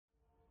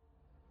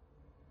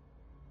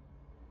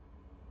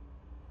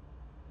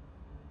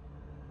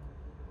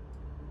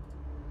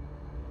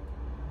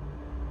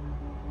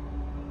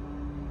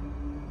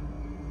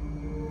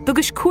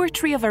Tugus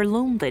cuairtrí a bhar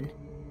London,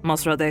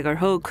 mas rud ag ar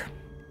thug,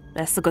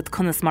 bes a go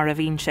cunas mar a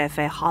bhín sé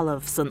fé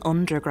halamh san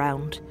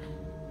underground.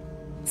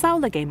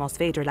 Saola gé más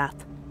féidir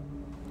leat.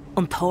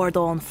 An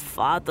táirdáin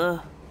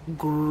fada,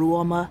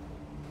 gruama.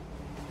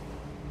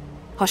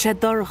 Tá sé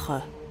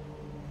dorcha.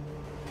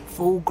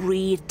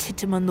 Fógraí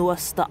titima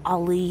nuas da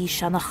alaí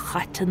se na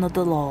chaite na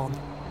do lán.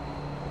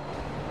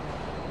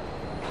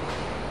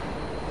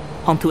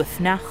 Han tú a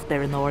fneacht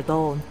ar an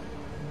áirdáin.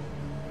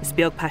 Is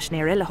beag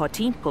pasnéir eile há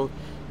timpeall,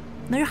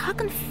 nuair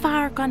hagan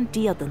fear gan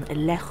diadan I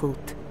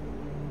lechút.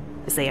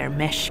 Is é ar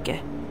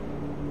meisce.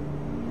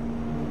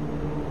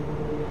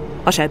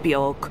 Tá sé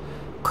beag,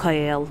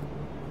 cael,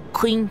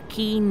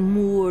 cuincín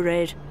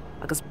múir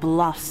agus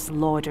blas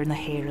láidir na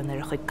héireann ar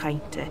a chuid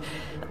cainte.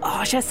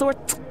 Tá sé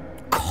sort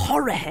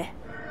corrathe.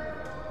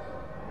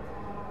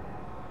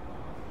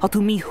 Tá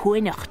tú mí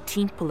huaineach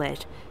timpeall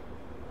air.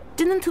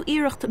 Dinan tú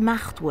iirecht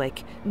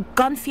meachthaig,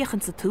 gan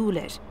fiochan sa túl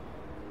air.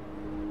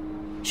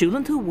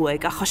 Siúlann tú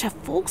bhuaig a cha sé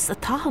fós a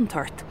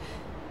tachantart.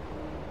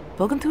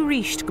 Bogan tú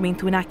ríist go mín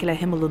tú in aice le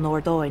himmel an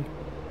ordáin.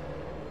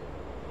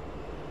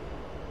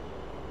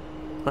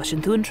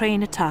 Glasinn tú an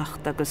trein a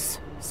tacht agus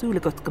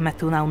súlagat go met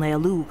tú ná na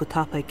lú go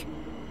tapaig.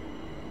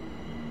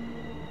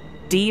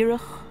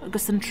 Díirech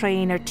agus an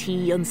trein ar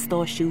tí an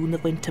stáisiún na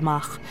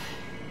bhainteach.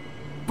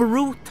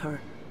 Brútar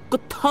go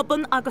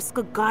taban agus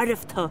go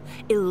garibhtha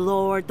I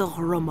lár do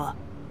thruma.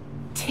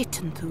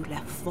 Titan tú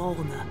le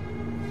fána.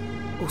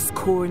 Os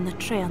cór na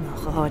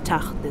trénach a há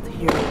tachtid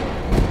hir.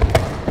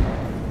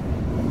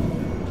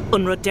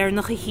 An rud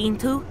déirnach a hín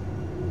tú,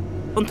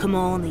 an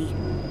tamánaí,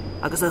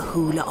 agus a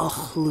thúla a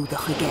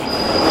chlúdach a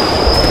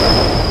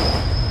gé.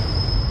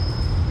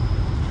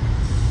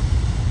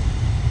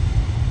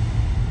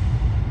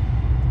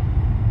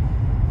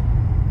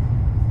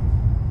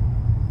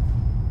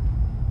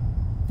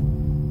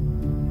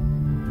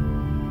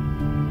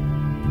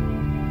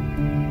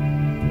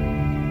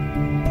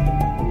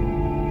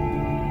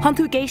 Han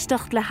tú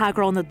géisteach le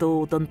hagrán a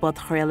dód an bud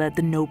chréile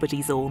the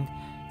Nobody Zone.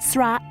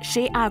 Sra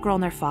sé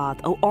agrán ar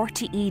fad ó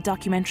RTE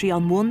documentary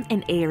an one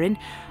in Éireann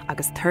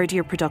agus Third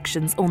Year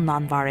Productions ó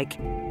Nanmhairg.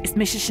 Is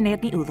mis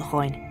sinnéad ní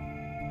údacháin.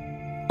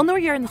 An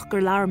nóir dhearnach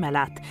gur lear me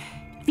leat,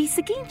 hí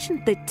sa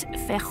géintin dit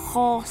fé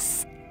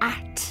chás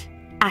at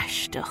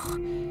aisteach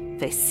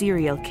fé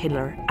serial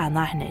killer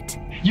anahnid.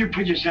 You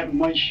put yourself in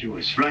my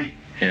shoes, right?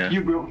 Yeah.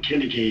 You broke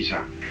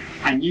Killigazer,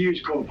 and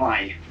years go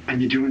by,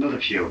 and you do another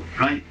few,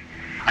 right?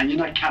 And you're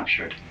not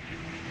captured.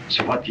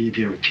 So what do you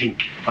do?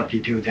 Think. What do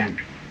you do then?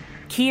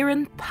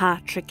 Kieran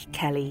Patrick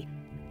Kelly,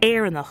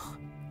 éireannach,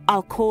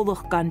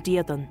 alcólach gan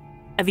diadan,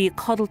 a bhí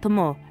codalta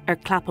mo ar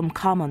Clapham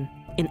Common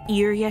in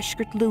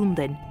Iaryeisgurt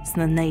Lúndin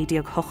sna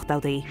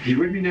 1980. You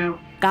with me now?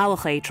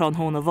 Galach é tron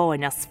hóna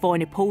bháin as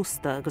fáinne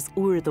pósta agus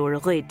úrdóir a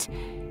ghid.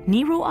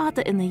 Ní ró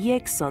ada ina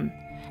dhéagsan,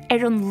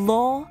 ar an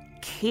lá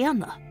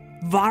céana,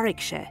 bharrig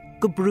sé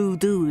go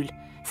brúdúil,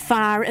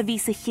 fear a bhí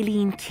sa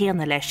chilín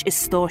céana leis is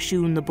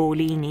stáisiún na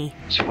bólíní.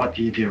 So what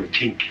do you do?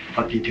 Think.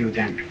 What do you do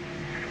then?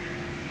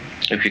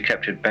 If you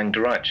captured bang to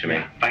rights, you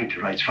mean? Yeah, bang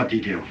to rights. What do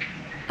you do?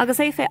 Agus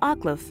é fé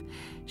aglah,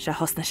 se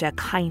hosna sé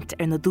caint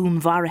ar na dún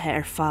bharthe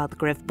ar fad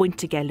go raibh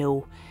buinte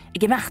geló, I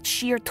gmecht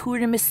siar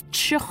túramis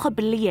 30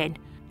 bliain,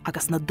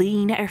 agus na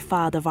daoine ar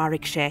fad a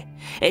bharrig sé,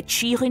 I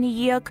 30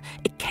 dhéag,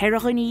 I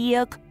 40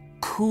 dhéag,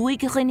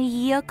 50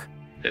 dhéag.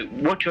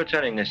 What you're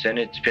telling us then,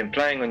 it's been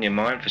playing on your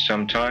mind for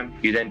some time.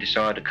 You then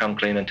decide to come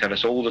clean and tell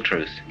us all the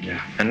truth. Yeah.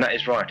 And that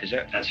is right, is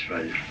it? That's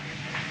right.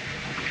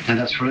 And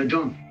that's what I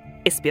done.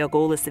 Is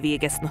beagólas a bhí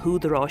agus na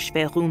húdarás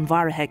fé rún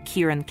bharthe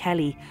Kieran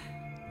Kelly.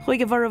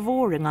 Chuig a bhar a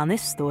bhóring an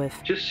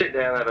istóibh. Just sit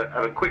down and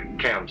have a quick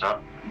count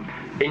up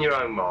in your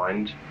own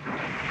mind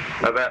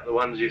about the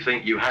ones you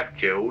think you have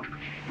killed,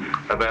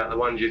 about the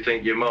ones you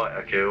think you might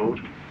have killed,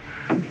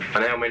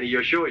 and how many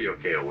you're sure you're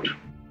killed.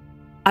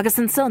 Agus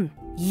an son,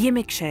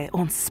 dhimig sé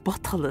ón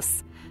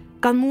spotalas,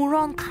 gan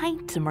mórán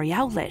cainte mar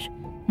jaall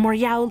mar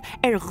jaall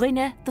ar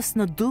rinne dus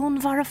na dún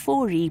bhar a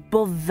fórí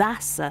bo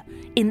bheasa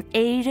in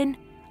Éireann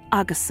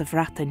agus sa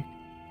bhreatain.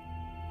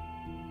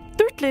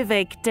 Dúirt le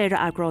bheith deire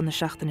agrán na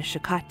seachtainna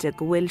sicáte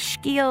go bhfuil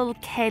scíal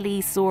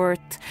Kelly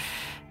sort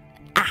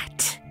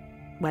at.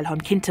 Well,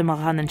 hon cinnte mar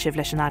hanan sibh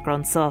leis an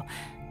agrán sa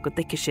go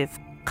dteice sibh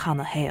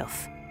canna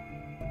héamh.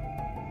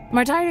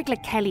 Mar dairg le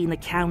Kelly na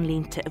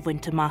ceanlínta a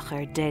bhainteach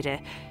ar deire,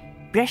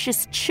 breis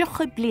is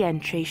 30 bliain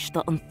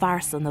tréiste an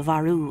farsa na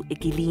bharú I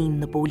gilín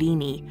na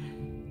bólíní.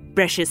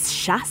 Breis is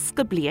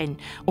 60 bliain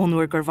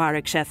ónúair gur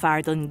bharrig sé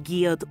fear don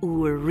giad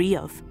úr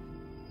riamh,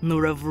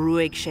 nuair a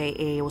bhrúig sé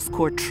os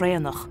cór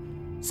tréanach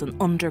san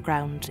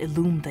underground I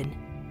Lúndin.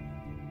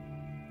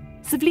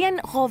 Sa bbliain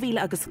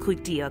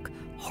 2015,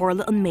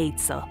 tharla an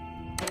méidsa.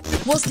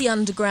 Was the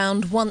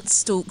underground once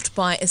stalked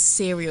by a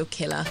serial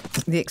killer?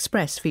 The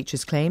Express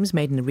features claims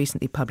made in a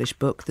recently published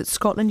book that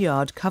Scotland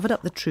Yard covered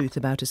up the truth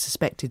about a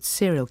suspected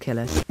serial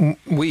killer.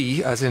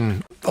 We, as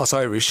in us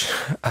Irish,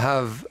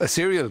 have a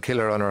serial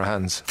killer on our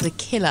hands. The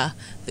killer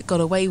that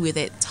got away with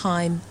it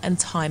time and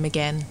time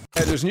again.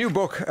 There's a new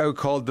book out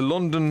called The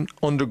London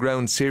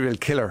Underground Serial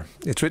Killer.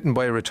 It's written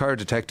by a retired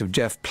detective,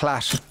 Jeff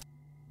Platt.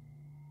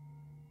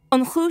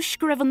 An chúis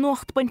go raibh an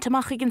nocht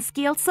buinteach ag an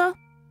scéalsa?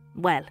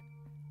 Well,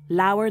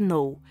 leabhar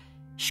nó,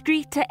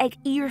 scríte ag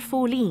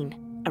íorfólín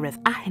a raibh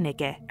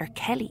aithneige ar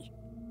Kelly.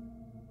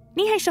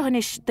 Ní hé seo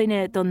hanis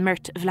duine don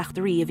mirt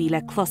bhleachtarí a bhí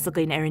le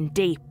closagain ar an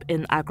déip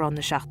in agrán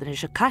na seachtaine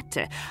se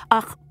caite,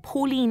 ach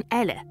pólín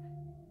eile.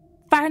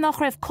 Fear nach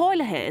raibh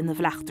cáilethe in na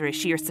bhleachtarí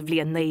siar sa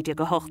bhliain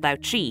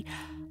 1983,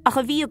 ach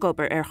a bhí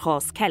gobar ar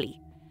chás Kelly.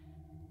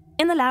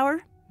 Ina leabhar,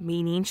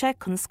 míníonn sé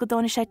chun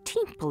scodána sé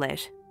timpeall air.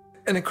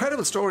 An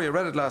incredible story, I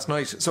read it last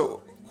night.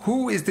 So,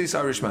 who is this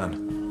Irish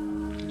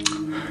man?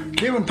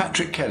 Kieran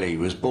Patrick Kelly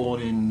was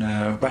born in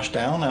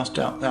Rushdown,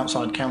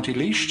 outside County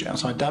Laois,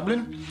 outside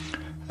Dublin,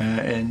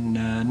 in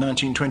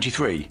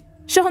 1923.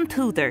 Seo an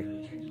túdar,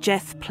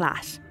 Jeff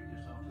Platt.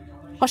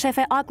 Tá sé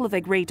bheith aglah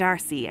ag Ray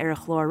D'Arcy ar a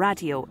chlár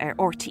radio ar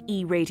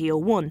RTE Radio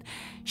 1,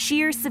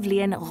 siar sa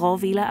bhliain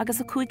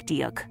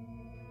 2015.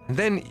 And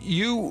then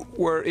you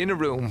were in a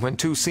room when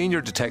two senior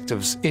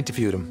detectives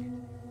interviewed him.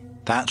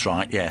 That's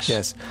right, yes.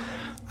 Yes.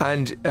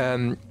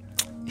 And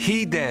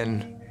he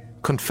then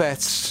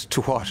confessed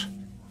to what?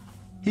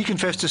 He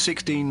confessed to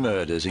 16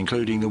 murders,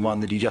 including the one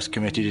that he just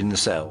committed in the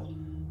cell.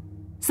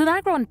 San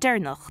agrán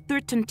dearnach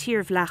dúirt an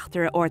tír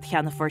bhleachtar a Ord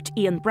Cheannafort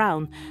Ian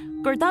Brown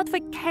gur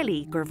dadmhaigh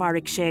Kelly gur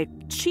bharigh sé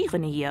 3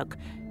 ghuine,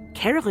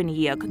 4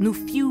 ghuine nó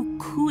fiú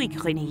 5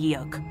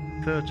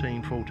 ghuine.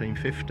 13, 14,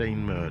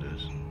 15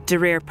 murders. De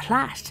réir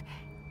Platt,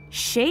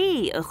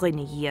 6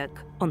 ghuine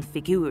an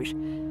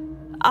figúr.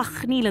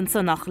 Ach nílan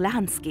san nach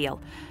lehanscéal,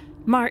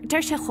 mar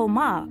der sé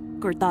chomá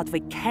gur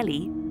dadmhaigh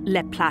Kelly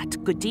le Platt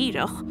go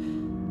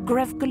díreach, go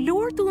raibh go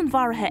leor dún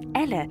bhartha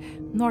eile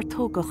nóir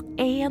tógach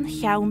éon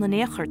cheann an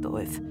éachar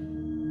dóibh.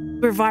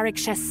 Gur bharigh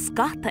sé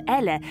scata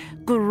eile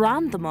go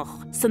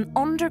randomach san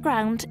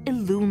underground I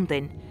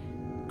Lúndin,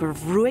 gur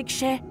bhrúigh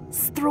sé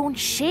strón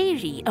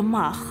séirí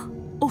amach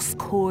os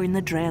cóir na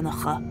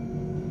dréanacha.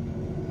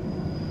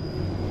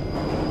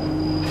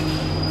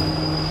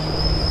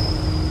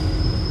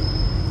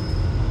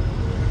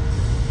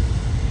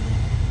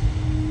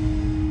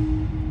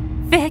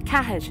 Bheith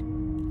cahir,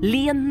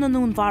 líon na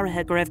nún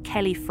bhartha go raibh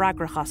Kelly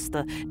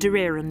freagrachasta de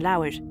réir an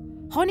leabhar.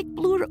 Tháinig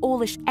blúr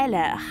ólais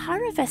eile a thar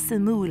bheith sa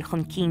múl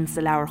chun cín sa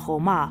leabhar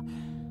chomá.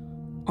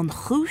 An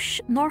chúis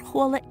nóir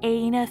chóla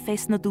éine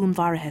fés na dún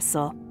bhartha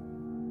sa.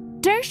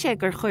 Deir sé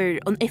gur chuir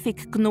an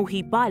ifig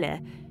gnóthaí baile,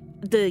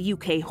 the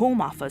UK Home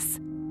Office,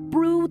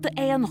 brú de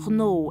éan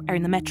gnó ar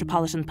na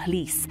Metropolitan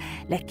Police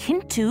le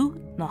cintú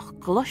nach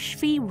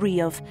gluisfí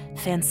riamh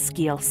féin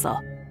scéalsa.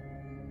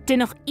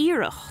 Dinach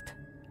íireacht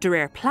de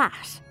réir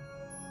Platt,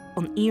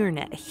 an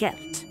íorne a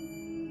chealt.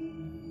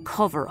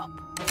 Cover-up.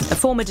 A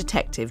former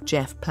detective,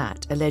 Jeff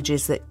Platt,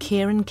 alleges that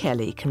Kieran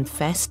Kelly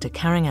confessed to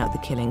carrying out the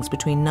killings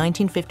between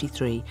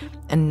 1953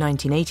 and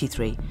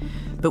 1983,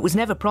 but was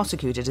never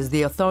prosecuted as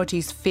the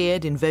authorities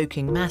feared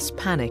invoking mass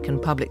panic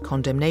and public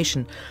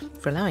condemnation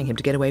for allowing him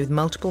to get away with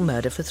multiple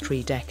murder for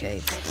 3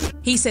 decades.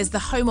 He says the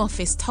Home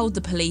Office told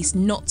the police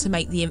not to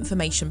make the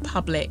information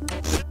public.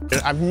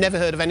 I've never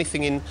heard of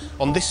anything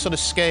on this sort of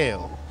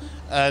scale.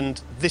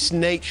 And this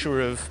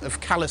nature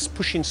of callous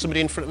pushing somebody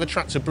in front of a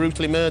tractor,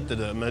 brutally murder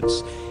them,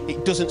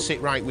 it doesn't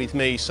sit right with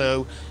me.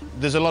 So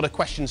there's a lot of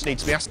questions need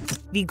to be asked.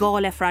 Bhí gá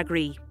le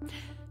freagraí.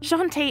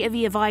 Sean té a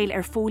bhí a bhail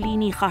ar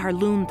fólíní chathair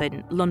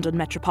Lúndin, London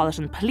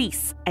Metropolitan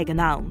Police, ag an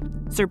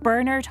am, Sir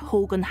Bernard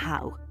Hogan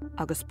Howe,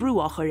 agus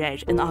brúach a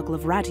réir in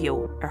aglah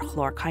radio ar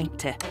chlár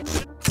cainte.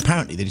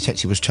 Apparently the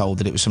detective was told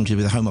that it was something to do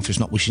with the Home Office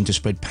not wishing to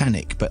spread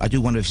panic, but I do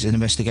wonder if it's an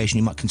investigation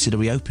you might consider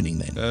reopening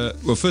then.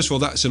 Well, first of all,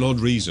 that's an odd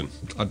reason.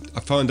 I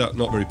find that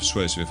not very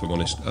persuasive, if I'm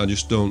honest. I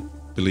just don't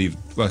believe,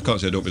 well, I can't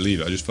say I don't believe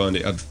it, I just find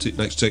it,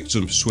 I'd take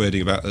some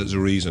persuading about it as a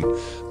reason.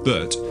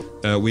 But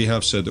we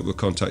have said that we'll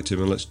contact him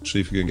and let's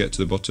see if we can get to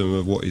the bottom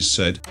of what he's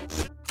said.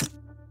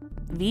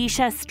 Bhí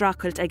sé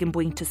stracailt ag an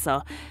buinte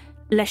sa.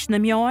 Leis na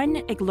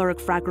meáin ag lorg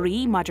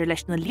freagraí maidir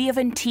leis na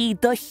líomhantí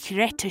do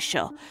chreite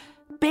seo.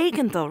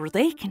 Bégan dó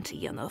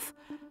rudécintí anmh.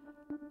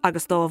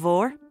 Agus dó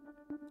bhór,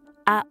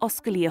 a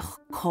oscailíoch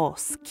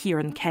cós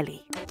Kieran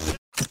Kelly.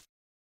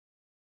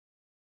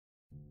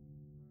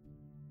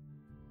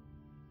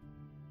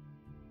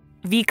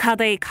 Bhí cad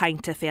é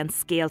cainte fé an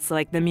scéalsa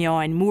ag na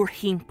meáin mór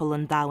himpeall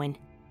an domhain.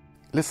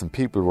 Listen,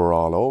 people were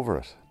all over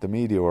it. The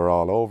media were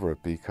all over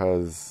it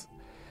because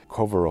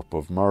cover-up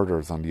of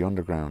murders on the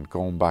underground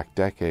going back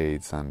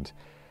decades and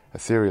a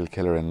serial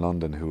killer in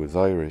London who was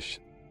Irish.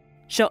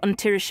 Seo an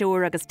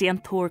tíiriseoir agus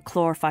déantóir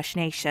chlár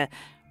faisnéise,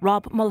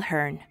 Rob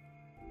Mulhern.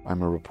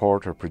 I'm a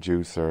reporter,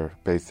 producer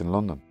based in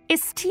London.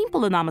 Is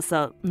timpeall an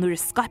amasa nuair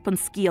is Skype an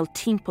scéal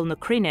timpeall na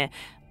cruinne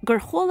gur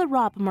chola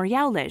Rob mar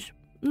jouler,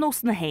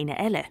 nos na héine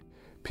eile.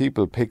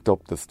 People picked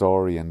up the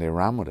story and they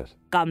ran with it.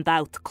 Gan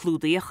daut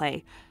clúdaíoch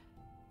é.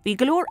 Bhí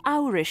glór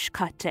áiris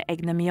caite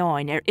ag na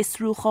meáin ar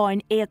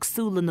isrúcháin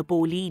éagsúla na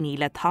bólíní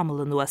le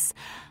tamil an nuas,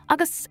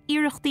 agus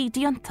iirechtaí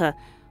dianta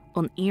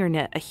an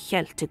íorne a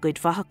cheilte goid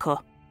bhacha.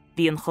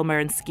 Bhí an chumar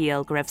an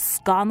scéal go raibh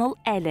scanal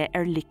eile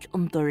ar lic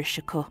an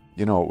doirisecha.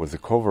 You know, it was a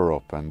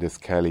cover-up and this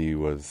Kelly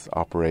was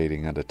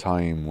operating at a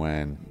time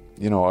when,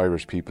 you know,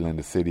 Irish people in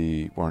the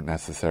city weren't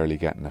necessarily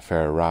getting a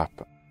fair rap.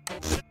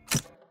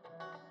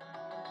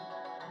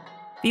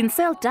 Bhíonn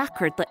saol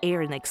dachar de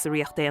éireannig sa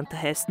riocht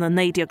déantaithe na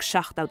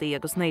 1970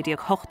 agus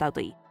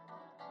 1980.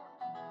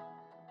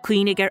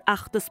 Cuoinnig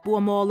achtas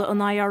buamála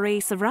an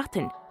IRA sa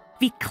bhreatain.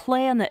 Bhí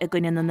cléanna a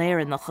gcuine na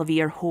éireannach a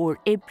bhí thóir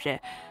ibre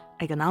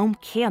ag an am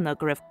céanna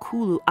go raibh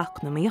coolú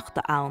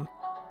eacnamaíochta ann,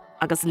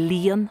 agus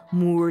líon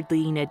mór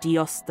daoine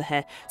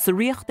díostathe sa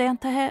riocht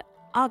déantaithe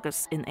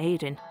agus in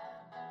éireann.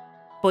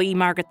 Ba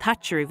Margaret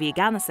Thatcher bhí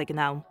ganas ag an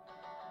am.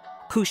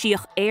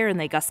 Cúisíoch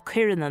éireannig as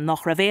cuireanna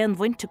nach ra bhéan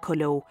bhainte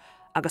coló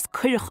agus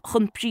cuirich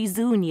chun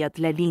príosúniad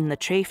le líon na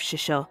tréifhse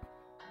seo.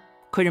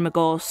 Cuireann a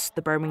gás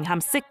de Birmingham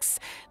 6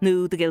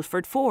 nó de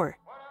Guildford 4.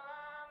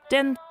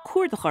 Den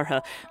cuairda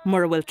chortha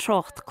mar bhfuil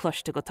trocht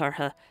cloiste go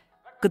tartha,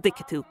 go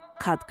dticke tú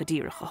cad go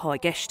díreach a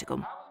háid geiste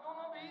gom.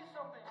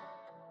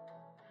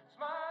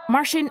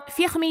 Mar sin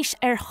fiochamís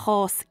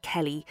chás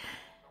Kelly,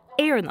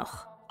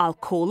 éireannach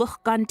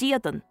alcólach gan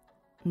diadan,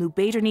 nó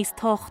beidir níos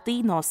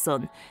táchtaí ná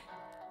son,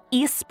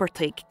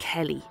 íospartaigh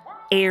Kelly,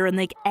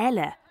 éireannig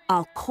eile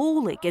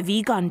alcólaigh a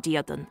bhí gan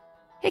diadan.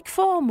 Ag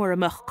fá mar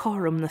amach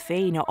chom na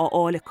féine á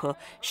álacha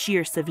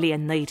siar sa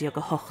bhliain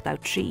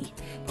 1983.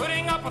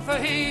 Putting up with the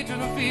hate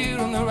and the fear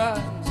on the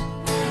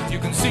rise. You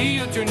can see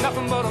that you're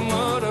nothing but a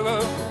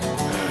murderer.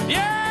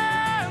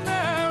 Yeah,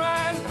 they're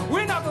right.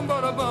 We're nothing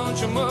but a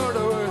bunch of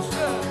murderers.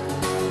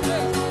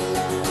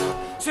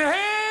 Say,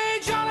 hey,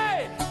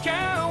 Johnny,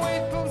 can't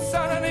wait till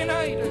Saturday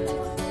night.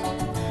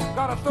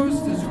 Got a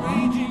thirst is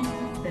raging.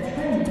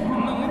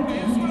 And the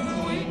basement of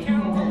the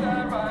weekend will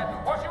die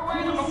right. Wash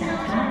away the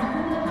confusion.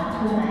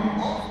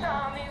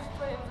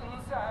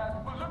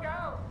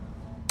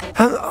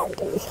 And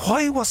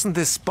why wasn't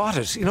this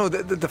spotted? You know,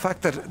 the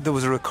fact that there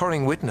was a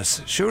recurring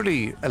witness,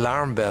 surely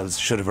alarm bells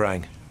should have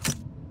rang.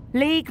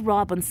 Léig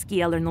Rob an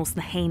scéal nos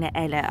na héine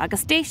eile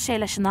agus déis sé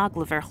leis an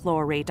aglah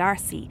chlár Ray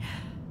D'Arcy.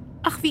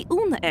 Ach bhí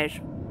úna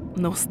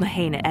nos na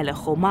héine eile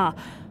chomá,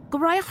 go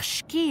raibh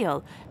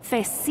scéal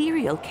fé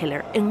serial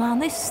killer in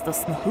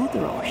lánistas na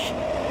húdaráis.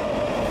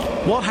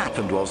 What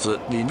happened was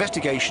that the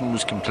investigation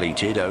was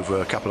completed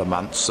over a couple of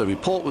months. A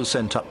report was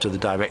sent up to the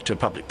Director of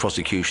Public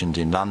Prosecutions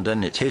in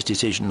London. It's his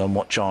decision on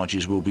what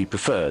charges will be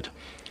preferred.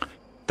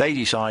 They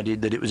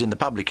decided that it was in the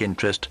public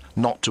interest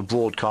not to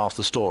broadcast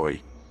the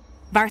story.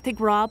 Bhartaigh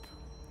Rob,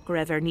 go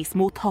raibh níos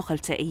mó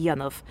tochailte I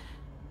dhéanamh.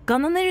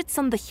 Gan an irid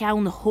san de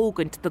cheann na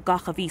hógant do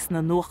gacha vís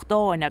na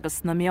nuachtáin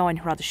agus na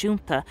meáin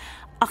radisiúnta,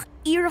 ach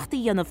iireachta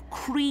dhéanamh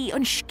crí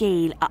an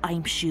scéal a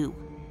aimsú.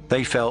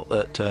 They felt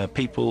that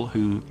people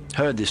who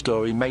heard this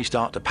story may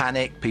start to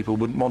panic, people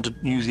wouldn't want to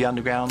use the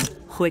underground.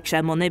 Chuig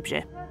sé mon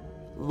ibre,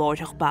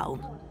 láirteach baun.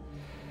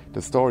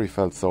 The story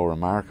felt so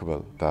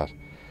remarkable that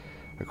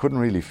I couldn't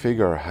really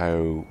figure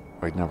how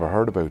I'd never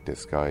heard about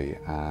this guy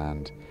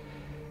and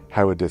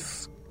how had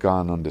this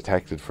gone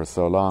undetected for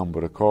so long.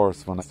 But of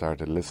course, when I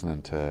started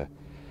listening to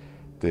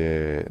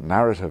the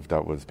narrative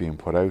that was being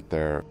put out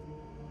there,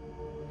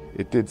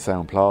 it did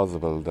sound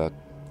plausible that,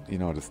 you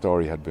know, the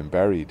story had been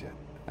buried.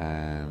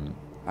 And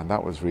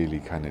that was really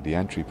kind of the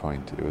entry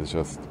point. It was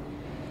just,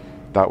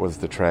 that was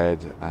the thread,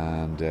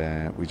 and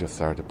we just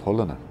started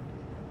pulling it.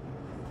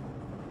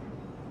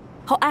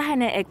 Tá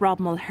aithne ag Rob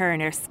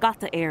Mulhern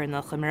scata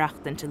éireannach am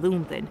reachtain te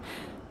Lúndain.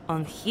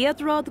 An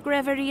chiadrád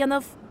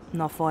greibhíanamh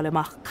ná fáil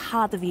amach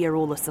cad a bhí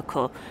arolalas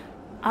acu,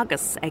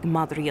 agus ag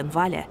madarí an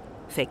bhaile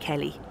fé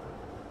Kelly.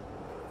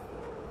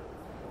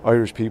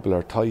 Irish people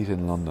are tight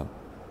in London.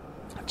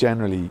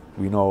 Generally,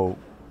 we know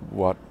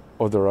what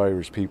other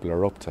Irish people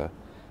are up to.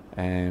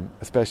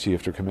 Especially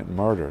if they're committing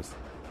murders.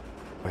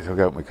 I took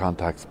out my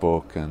contacts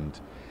book and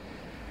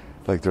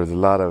there's a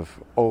lot of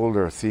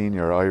older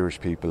senior Irish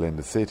people in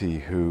the city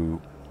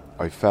who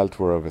I felt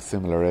were of a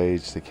similar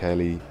age to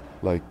Kelly,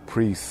 like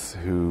priests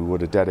who would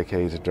have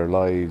dedicated their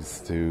lives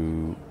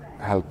to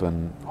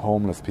helping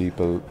homeless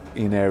people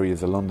in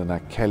areas of London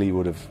that Kelly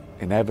would have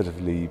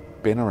inevitably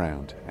been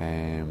around.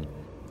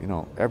 You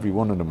know, every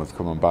one of them was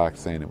coming back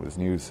saying it was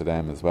news to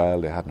them as well.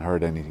 They hadn't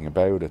heard anything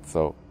about it,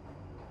 so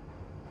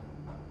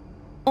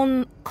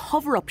an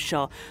cover-up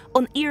seo,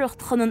 an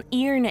iirecht chun an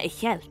iarne I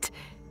chealt.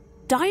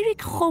 Dairig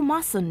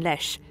chomasan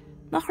leis,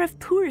 nach raibh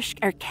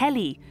tuairisc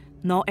Kelly,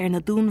 ná na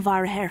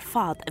dúnmhairthe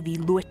fad a bhí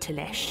luite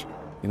leis.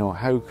 You know,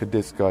 how could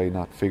this guy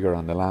not figure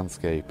on the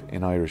landscape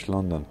in Irish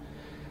London?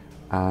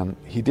 And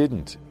he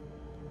didn't.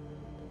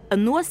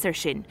 An nuasar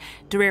sin,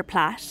 de réir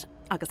plát,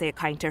 agus é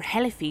caintear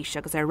helifís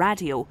agus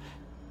radio,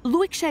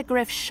 luigh sé go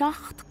raibh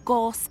 7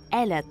 gás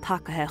eile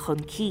tacathe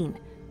chun cín.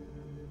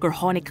 Gur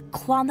tháinig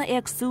clanna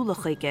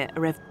agsúlachaige a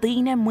raibh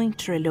daoine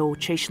muintere leo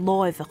tééis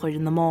láimh a chuir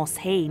na más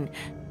hain,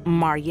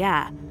 mar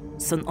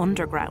san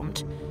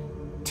underground.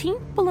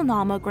 Timpeall an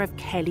ama go raibh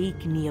Kelly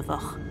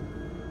gníomhach.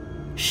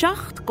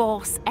 7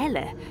 gás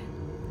eile,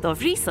 dá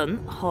bhríosan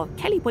thá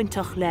Kelly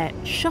buinteach le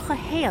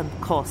 7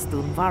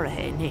 cástún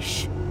mhairthe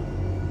inis.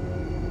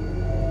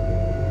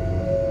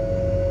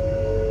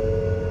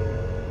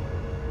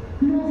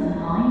 Northern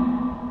Line,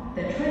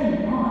 the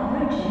train now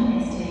approaching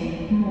is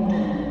to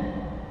Morden.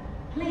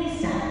 Please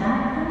stand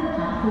back from the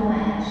platform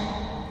edge.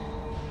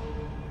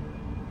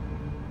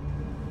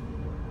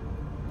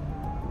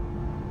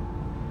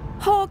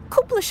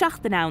 Cúpla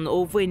seachtain ann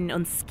ó bhain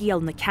an scéal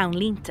na ceann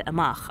línta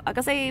amach,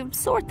 agus é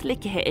sort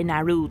licithe in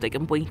arúd ag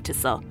an buinte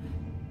sa.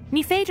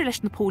 Ní féidir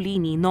leis na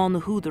pólíní ná na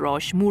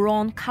húdaráis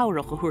mórán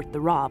cabhrach a thuairt de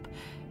Rob,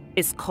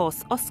 is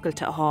cós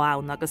oscailte a thá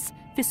ann agus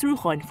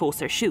fisrúcháin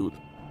fós ar siúl.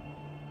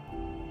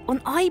 An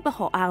aibe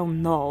thá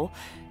ann ná,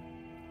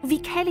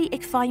 bhí Kelly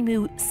ag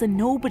feimú sa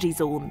nobody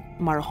zone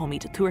mar a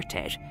thomaid a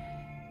tuairteir.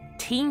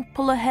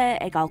 Timplathe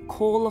ag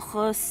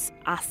alcólachas,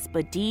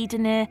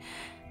 aspadídanne,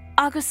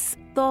 agus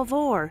dá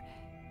bhór,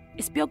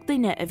 is beag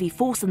duine a bhí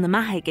fós an na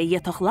maithaig a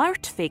dhéadach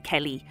leart fé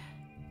Kelly.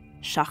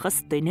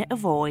 Seachas duine a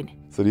bháin.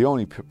 So the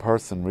only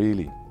person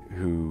really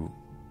who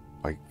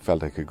I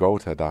felt I could go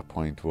to at that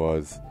point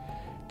was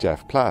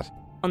Jeff Platt.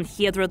 An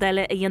chiadrad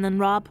eile a dhéanann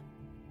Rob?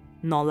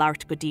 Ná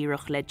leart go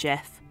díreach le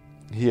Jeff.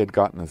 He had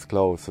gotten as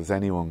close as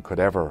anyone could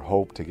ever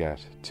hope to get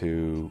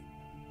to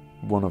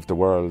one of the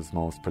world's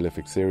most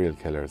prolific serial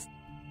killers.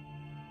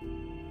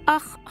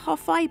 Ach, há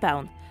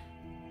fáibán.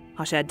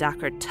 Há sé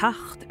dachar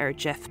tacht ar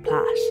Jeff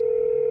Platt.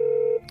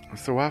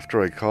 So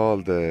after I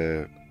called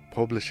the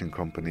publishing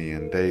company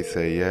and they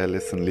say, yeah,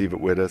 listen, leave it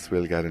with us,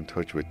 we'll get in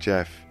touch with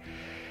Jeff.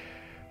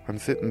 I'm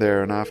sitting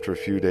there, and after a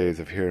few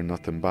days of hearing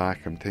nothing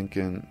back, I'm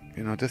thinking,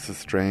 this is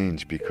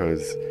strange,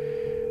 because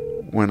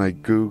when I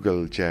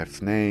Google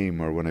Jeff's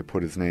name or when I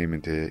put his name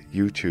into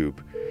YouTube,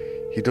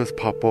 he does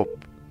pop up,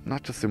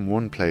 not just in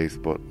one place,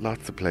 but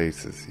lots of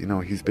places.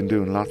 He's been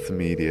doing lots of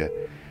media,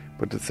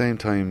 but at the same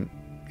time,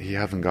 he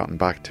hasn't gotten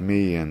back to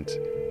me, and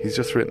he's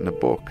just written a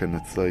book, and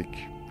it's like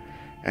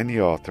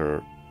any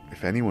author,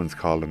 if anyone's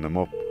calling them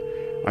up,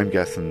 I'm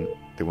guessing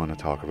they want to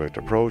talk about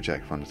their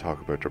project, want to talk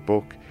about their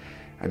book,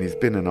 and he's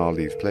been in all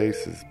these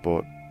places,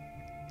 but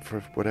for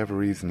whatever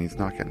reason, he's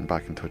not getting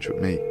back in touch with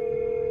me.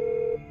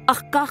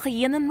 Ach gacha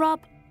dhéanann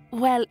Rob?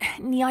 Well,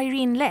 ní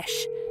éiríonn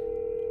leis.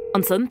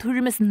 An son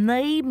tuairim is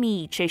 9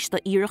 míd séis do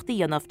iireachta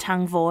dhéanamh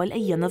tangmháil a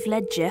dhéanamh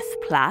le Jeff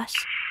Platt.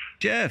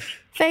 Jeff!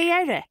 Fé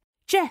éire,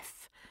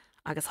 Jeff.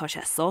 Agus há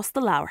sé sós de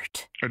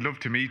labhart. I'd love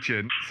to meet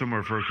you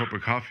somewhere for a cup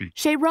of coffee.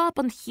 Sé Rob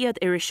an chiad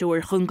ar a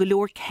seoir chun go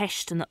leor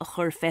ceistena a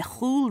chur fé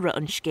chúlra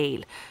an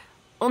scéal.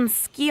 An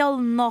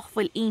scéal nach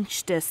bhfuil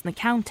instas na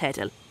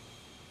ceann-teideal.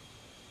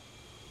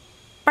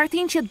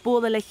 Bartíonn siad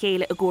bóla le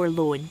chéile a gcóir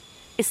lóin,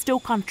 is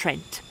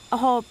Stoke-on-Trent, a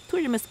há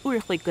tuairim is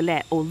uirchaig go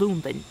le ó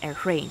Lúndain ar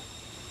Shrain.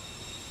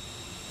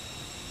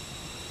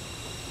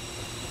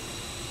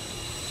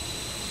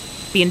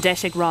 Bhíonn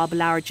deisig Rob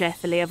leabhar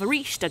Jeff a léamh a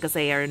ríist agus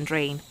é ar an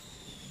drain.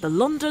 The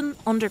London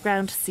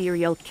Underground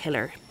Serial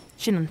Killer,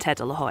 sin an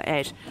teideal a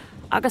thá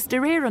agus de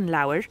réir an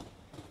leabhar,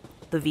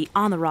 de bhí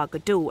anará go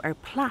dó ar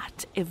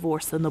Platt I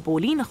bhórsa na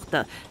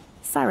bólínachta,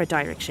 Sarah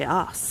Dyrek sé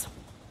as.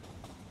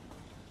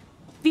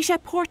 Bhí sé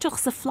pórtach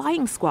sa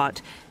Flying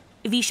Squad,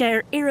 bhí sé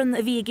ar iran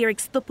a bhí ag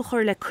géirigh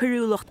stupachar le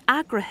curúlacht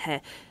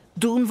agrathe,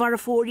 dún war a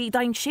fórí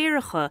dain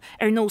séiricha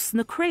ar nós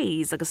na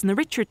Crays agus na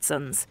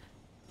Richardsons.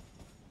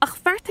 Ach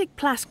fertig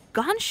Platt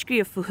gan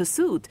scríomh fu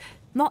hasúd,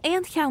 ná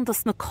éon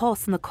cheantas na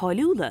cás na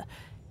cáiliúla.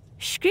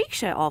 Scríoch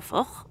sé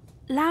áfach,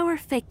 leabhar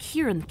fé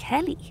Kieran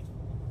Kelly.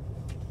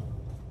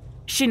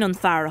 Sin an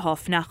fear a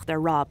fnacht ar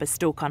Rob is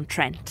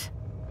Stoke-on-Trent.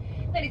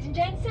 Ladies and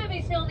gents,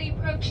 service now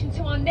approaching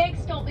to our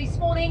next stop this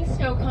morning,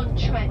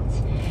 Stoke-on-Trent.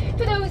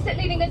 For those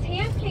leaving us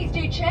here, please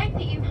do check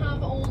that you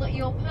have all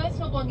your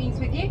personal belongings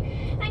with you.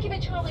 Thank you for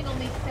travelling on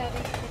this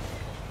service.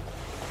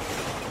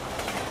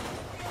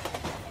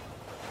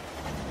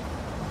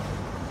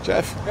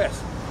 Jeff?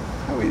 Yes?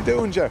 How are you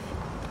doing, Jeff?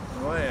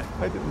 How are you?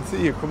 I didn't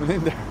see you coming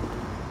in there.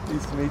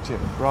 Pleased to meet you.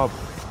 Rob.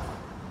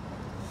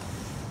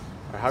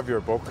 I have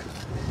your book.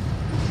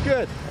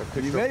 Good.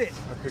 You read it?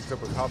 I picked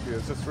up a copy. I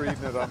was just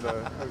reading it on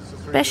the...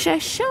 Be sé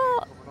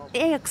seo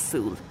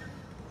éagsúil.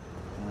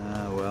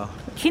 Well.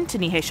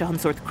 Cintaní hé seo an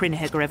sort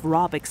crinithe go raibh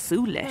Rob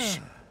agsúil leis.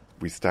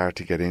 We start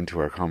to get into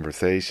our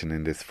conversation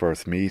in this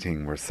first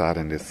meeting. We're sat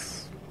in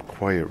this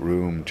quiet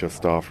room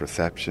just off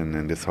reception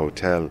in this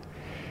hotel,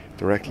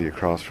 directly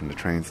across from the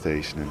train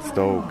station in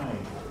Stoke.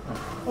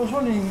 I was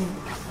wondering,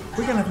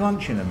 we're going to have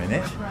lunch in a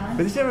minute,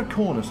 but is there a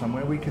corner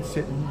somewhere we could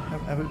sit and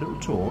have a little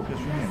talk just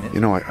for a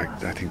minute?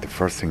 I think the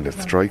first thing that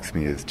strikes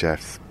me is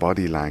Jeff's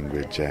body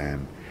language.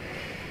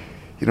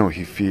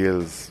 He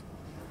feels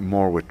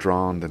more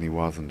withdrawn than he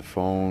was on the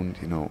phone,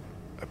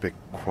 a bit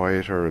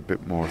quieter, a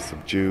bit more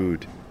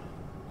subdued.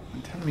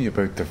 Tell me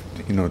about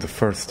the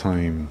first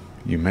time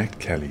you met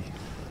Kelly.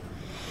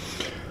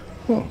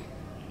 Well,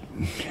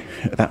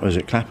 that was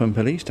at Clapham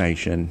Police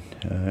Station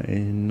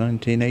in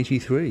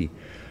 1983.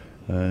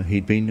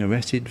 He'd been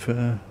arrested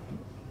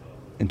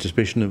in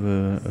suspicion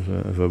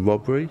of a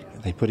robbery.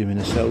 They put him in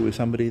a cell with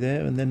somebody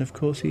there, and then, of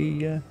course,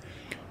 he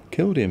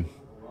killed him.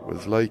 It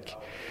was like,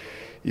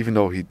 even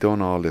though he'd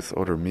done all this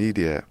other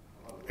media,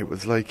 it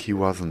was like he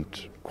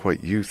wasn't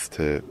quite used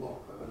to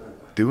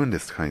doing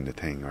this kind of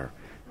thing or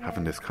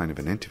having this kind of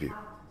an interview.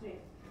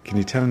 Can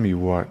you tell me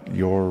what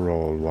your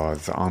role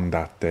was on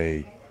that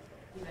day?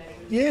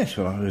 Yes,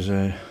 well, I was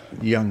a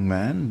young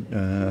man.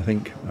 I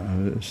think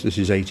this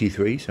is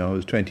 83, so I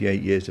was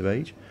 28 years of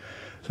age.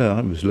 So I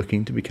was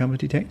looking to become a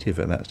detective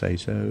at that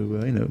stage. So,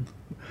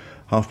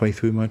 halfway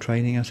through my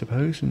training, I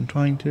suppose, and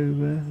trying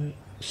to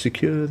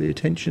secure the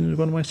attention of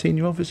one of my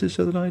senior officers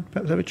so that I'd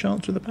perhaps have a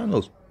chance with the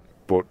panels.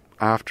 But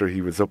after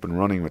he was up and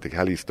running with the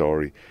Kelly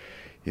story,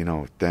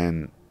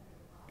 then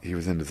he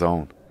was in the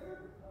zone.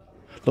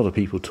 A lot of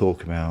people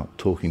talk about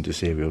talking to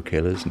serial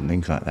killers and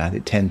things like that.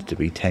 It tends to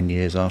be 10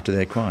 years after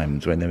their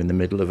crimes, when they're in the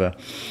middle of a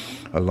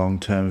long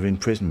term of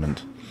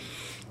imprisonment.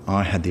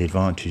 I had the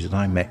advantage that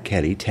I met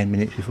Kelly 10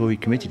 minutes before he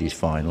committed his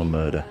final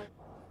murder.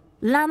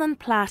 Lannan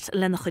Platt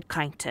lena chud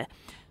cainte.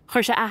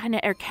 Chuir sé aithne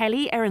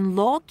Kelly an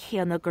lá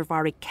céanna gur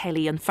bhfar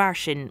Kelly an fear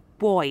sin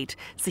Boyd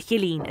sa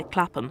chilín ag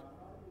Clapham.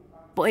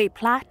 Ba é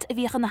Platt a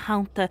bhíoch na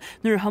haanta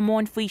nuair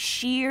hamáin faoi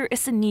siar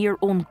is a níor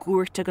ón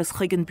gúirt agus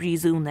chuigean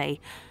bríosún é.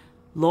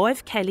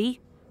 Láimh Kelly,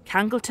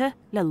 Cangalta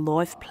le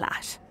láimh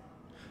Platt.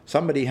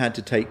 Somebody had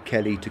to take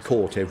Kelly to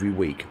court every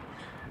week.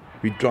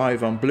 We'd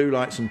drive on blue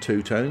lights and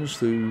two-tones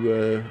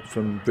through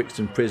from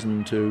Brixton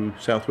Prison to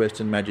South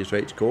Western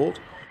Magistrates Court.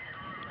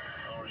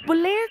 Ba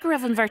léir go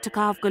raibh an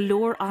bhirrtaigh go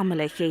leor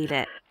amala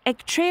chéile, ag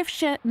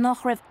tréimhse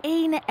nach raibh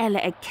éine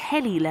eile ag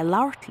Kelly le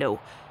láirtló.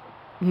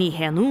 Ní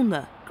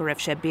héanúna go raibh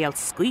sé béal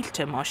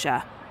scuilte má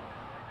se.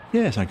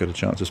 Yes, I got a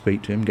chance to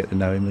speak to him, get to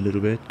know him a little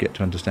bit, get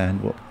to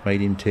understand what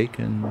made him tick,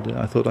 and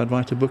I thought I'd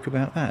write a book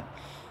about that.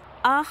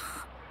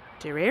 Ach,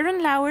 de réir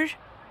an leabhar,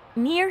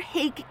 níor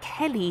hiig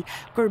Kelly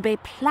gur bé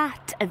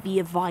Platt a bhí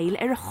a bhail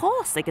a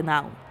chás ag an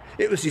nán.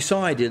 It was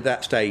decided at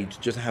that stage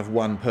just to have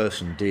one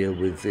person deal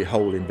with the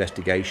whole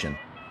investigation.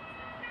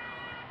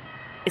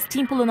 Is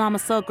timpeall an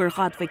amasa gur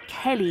ghadbh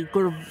Kelly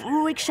gur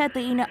bhruaigh sé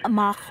daoine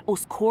amach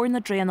os cór na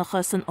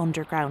dréanachas an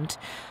underground,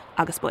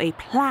 agus ba é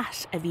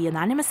Platt a bhí an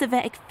animas a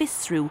bheith ag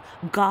fisrú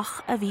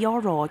gach a bhí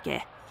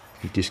áráige.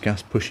 He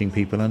discussed pushing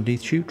people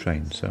underneath tube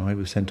trains, so I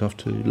was sent off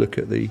to look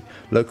at the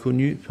local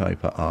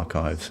newspaper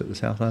archives at the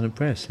South London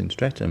Press in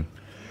Streatham.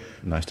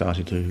 And I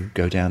started to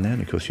go down there,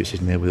 and of course you're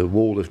sitting there with a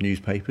wall of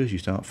newspapers, you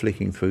start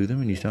flicking through them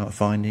and you start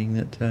finding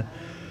that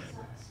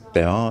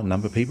there are a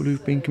number of people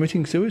who've been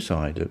committing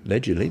suicide,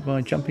 allegedly,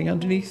 by jumping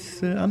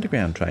underneath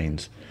underground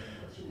trains.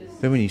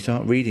 Then when you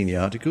start reading the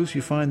articles,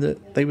 you find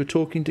that they were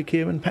talking to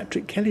Kieran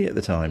Patrick Kelly at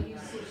the time.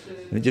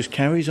 And it just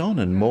carries on,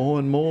 and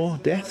more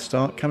deaths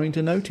start coming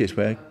to notice,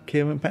 where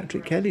Kieran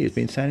Patrick Kelly has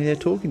been standing there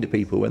talking to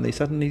people when they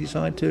suddenly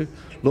decide to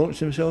launch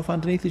themselves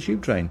underneath the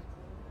tube train.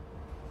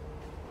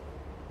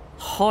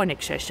 Tháinig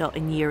sé seo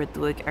in níor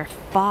dúig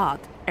fad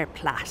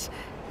Platt,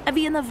 a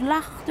bhí na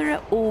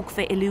bhleachtere óg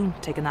bheith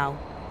ilúnta go ná.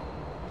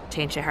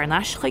 Téann sé ar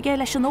náis chuige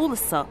leis an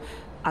ólasa,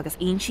 agus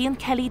aonsaí an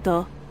Kelly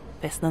do,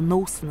 bes na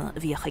nósanna a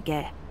bhíocha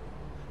gé.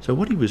 So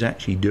what he was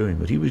actually doing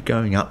was he was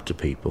going up to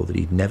people that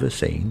he'd never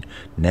seen,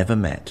 never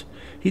met.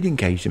 He'd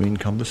engage them in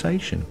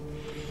conversation.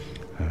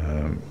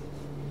 A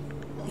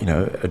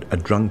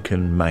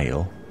drunken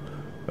male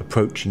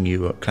approaching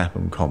you at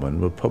Clapham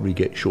Common would probably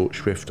get short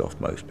shrift off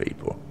most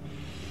people.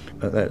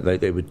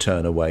 They would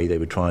turn away, they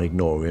would try and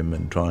ignore him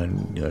and try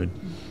and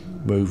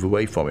move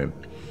away from him.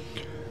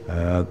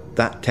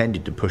 That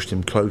tended to push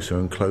them closer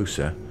and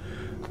closer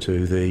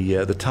to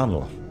the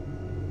tunnel.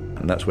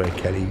 And that's where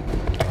Kelly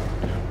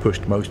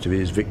pushed most of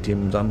his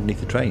victims underneath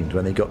the trains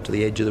when they got to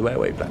the edge of the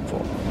railway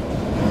platform.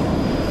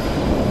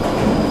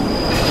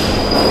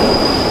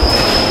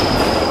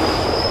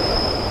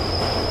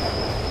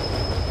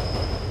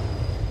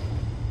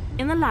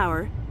 In the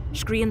leabhar,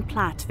 scríonn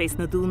Platt fees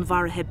na dún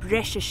mhairthe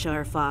breise seo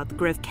ar fad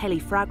go raibh Kelly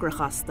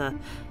freagrachasta,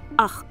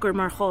 ach gur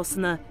mar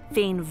chásanna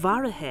féin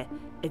mhairthe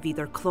a bhí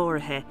ar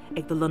chlóirithe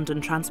ag the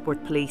London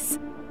Transport Police.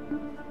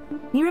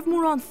 Ní raibh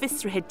mór an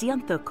fisrithe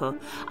dianta acu,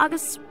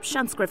 agus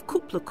seans go raibh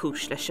cúpla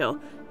cúis le seo.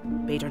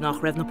 Beidir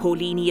nach raibh na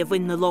pólíní a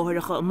bhain na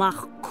láthracha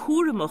amach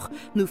cuaramach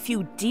nó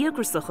fiú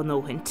díagrasach an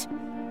óhaint.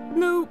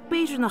 No,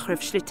 beidir nach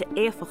raibh slite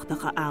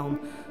éfachtacha ann,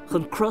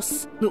 chun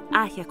cross nó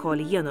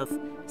aithecála dhéanamh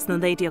sna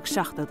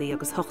 1970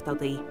 agus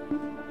 80.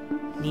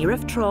 Ní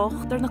raibh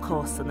trácht ar na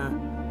cásanna,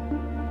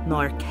 ná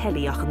ar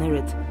Kelly ach an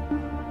irid.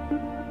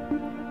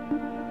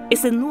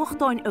 Is in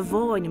nuachtáin a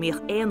bháin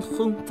amíoch éon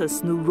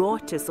chuntas nó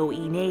ráitis ó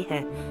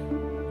inéthe,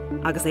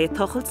 agus é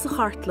tochailt sa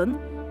chartlan,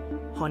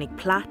 tháinig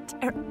Platt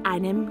ar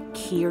ainm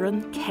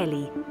Kieran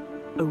Kelly.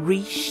 A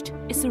ríist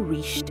is a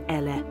ríist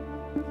eile.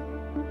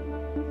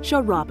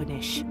 Seo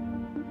Robinis.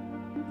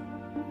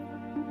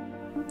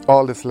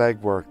 All this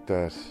legwork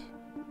that,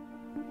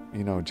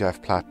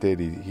 Jeff Platt did,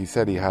 he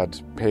said he had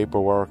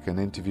paperwork and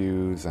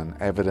interviews and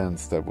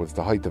evidence that was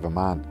the height of a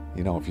man,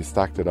 if you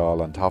stacked it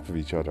all on top of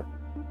each other.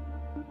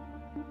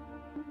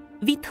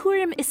 Bhí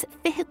tuairim is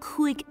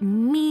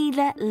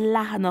 25,000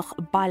 leathanach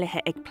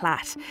bailithe ag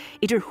Platt,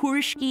 idir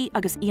thuairiscí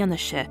agus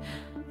ionaise,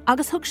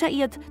 agus thug sé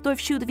iad dóibh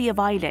siúd a bhí a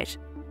bhailir.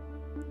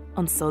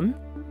 An son,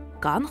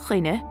 gan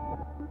chuine,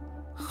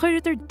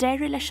 chuir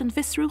deire leis an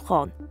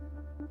visrúcháin.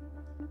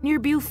 Níor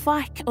bíú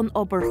faic an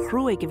obair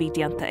chruaig a bhí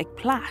dianta ag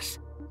Platt.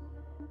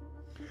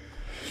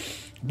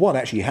 What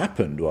actually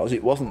happened was,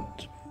 it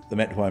wasn't the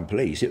Metropolitan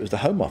Police, it was the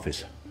Home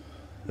Office.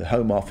 The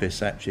Home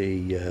Office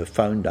actually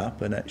phoned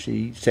up and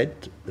actually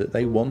said that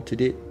they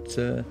wanted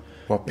it.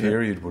 What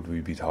period would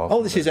we be talking about?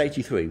 Oh, this is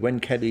 83, when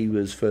Kelly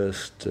was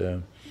first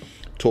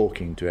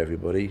talking to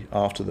everybody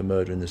after the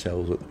murder in the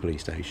cells at the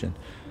police station.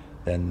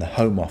 Then the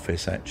Home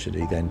Office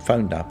actually then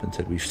phoned up and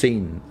said, we've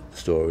seen the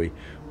story,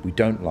 we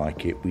don't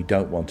like it, we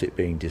don't want it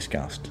being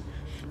discussed.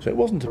 So it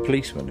wasn't a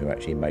policeman who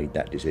actually made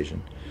that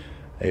decision.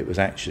 It was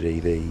actually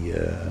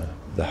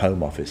the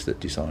Home Office that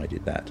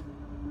decided that.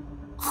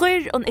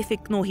 Chuir an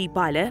ifig nóí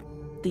baile,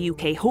 the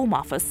UK Home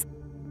Office,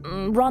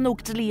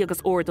 ranóg dlí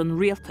agus ord an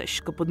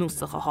rialtais go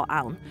bunúsach a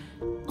ann.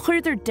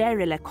 Chuir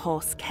deire le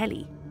cás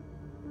Kelly.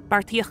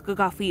 Bartíoch go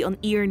gafaí an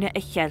íorne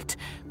a cheilt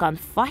gan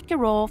faice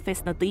rá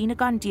fes na daoine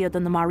gan diad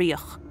an na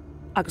maríoch,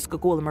 agus go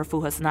ggóla mar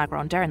futhas an agra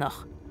an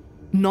dernach.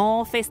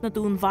 Ná fes na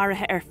dún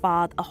bharathe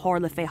fad a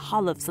hála fé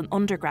halamh san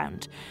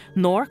underground,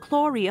 nóir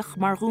chlóríoch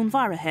mar rún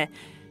bharathe,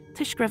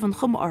 tuis greibh an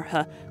chum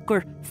ortha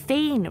gur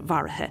féin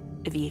bharathe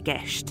a bhí a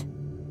gceist.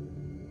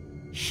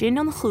 Sin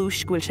an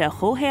chúis gúil sé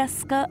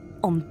chóhéasca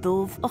an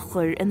dubh a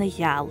chur ina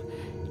gheall,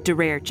 de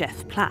réir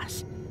Jeff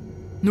Platt.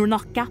 Nuair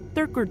nach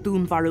gaptar gur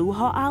dún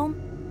bharútha ann,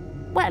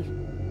 well,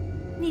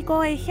 ní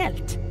gá é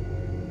cheilt.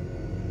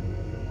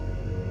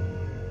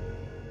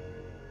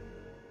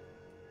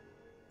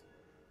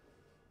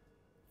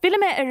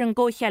 Filime an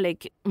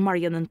ggóchealaigh mar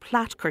an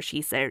Platt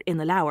chuirsís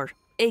ina leabhar,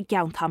 ag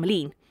geann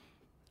tamlín.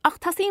 Ach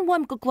tá síon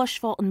bhaim go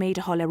gluisfá an méid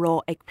a hála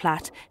rá ag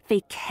Platt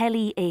fé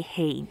Kelly é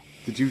hain.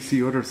 Did you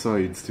see other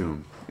sides to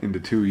him in the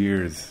 2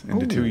 years? In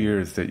the 2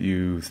 years that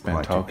you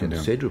spent talking to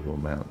him? Considerable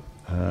amount.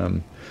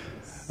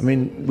 I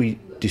mean, we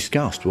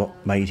discussed what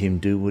made him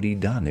do what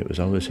he'd done. It was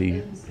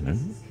obviously,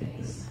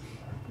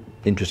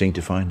 interesting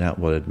to find out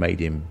what had made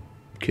him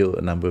kill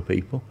a number of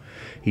people.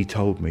 He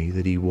told me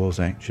that he was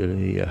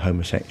actually a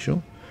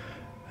homosexual.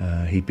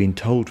 He'd been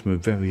told from a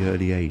very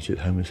early age that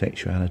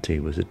homosexuality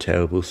was a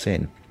terrible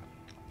sin.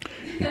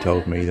 He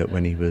told me that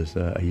when he was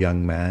a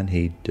young man,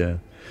 he'd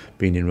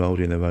been enrolled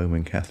in the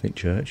Roman Catholic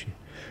Church.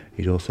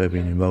 He'd also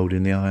been enrolled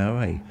in the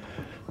IRA.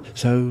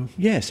 So,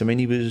 yes, I mean,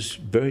 he was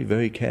very,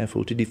 very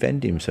careful to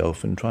defend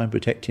himself and try and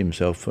protect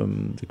himself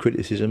from the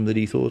criticism that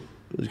he thought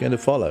was going to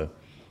follow.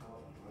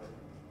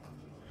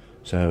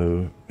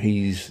 So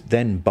he's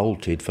then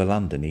bolted for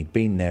London. He'd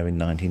been there in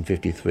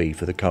 1953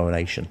 for the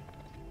coronation.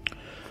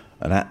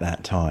 And at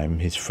that time,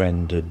 his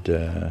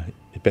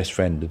best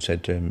friend had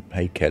said to him,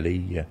 "Hey,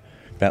 Kelly,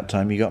 about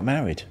time you got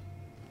married."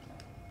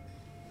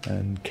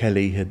 And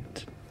Kelly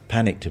had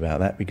panicked about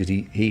that because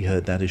he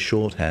heard that as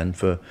shorthand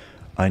for,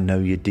 "I know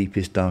your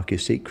deepest,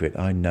 darkest secret.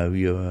 I know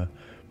you're a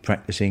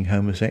practising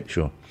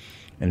homosexual."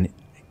 And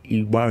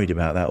he worried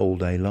about that all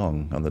day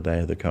long on the day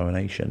of the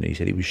coronation. He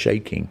said he was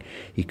shaking.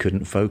 He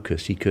couldn't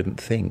focus. He couldn't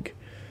think.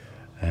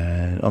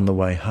 And on the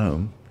way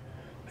home,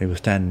 he was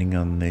standing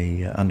on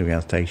the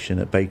underground station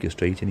at Baker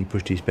Street and he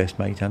pushed his best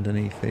mate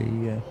underneath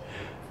the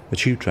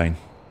tube train.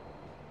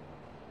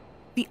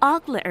 Bhí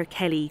agla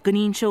Kelly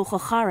goníonn seo go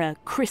chara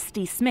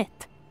Christy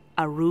Smith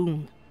a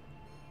rún.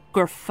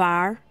 Gur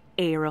fearr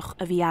éireach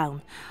a bhí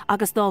ann,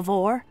 agus dá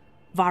bhór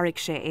bharraigh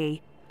sé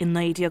é in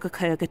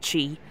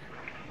 1993,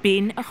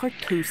 bín a chur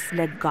tús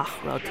le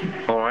gachrod.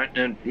 All right,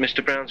 now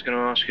Mr. Brown's going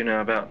to ask you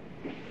now about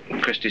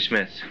Christy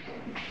Smith.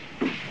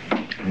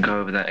 And go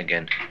over that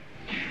again.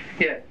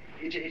 Yeah.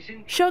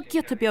 Seo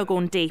giata beag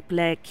ón déip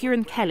le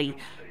Kieran Kelly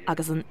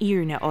agus an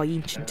íorne á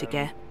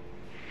intintige.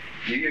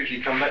 You usually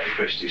come back to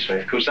Christy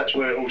Smith because that's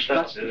where it all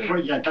starts, isn't it? I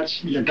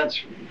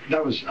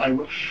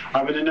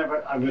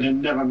would have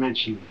never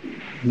mentioned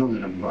none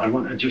of them.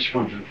 I just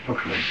wanted to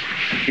fuck away.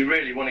 You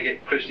really want to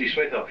get Christy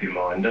Smith off your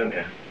mind, don't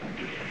you?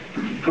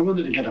 I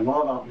wanted to get them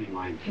all out of my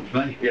mind,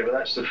 right? Yeah, but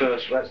that's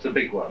the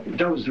big one.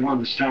 That was the one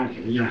that started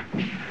it, yeah.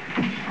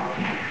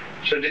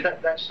 So did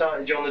that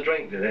started you on the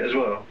drink, did it, as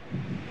well?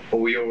 Or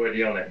were you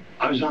already on it?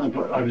 I was on it,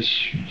 but I was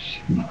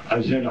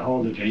there the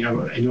whole day. In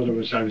other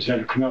words, I was there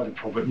to come out of the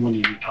pub with money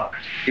in my pocket.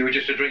 You were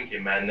just a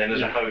drinking man then, as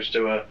opposed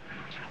to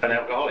an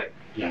alcoholic?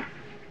 Yeah.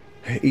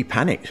 He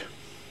panicked.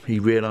 He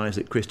realised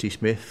that Christy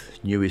Smith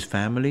knew his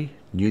family,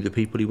 knew the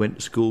people he went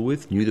to school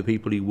with, knew the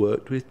people he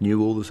worked with,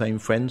 knew all the same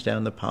friends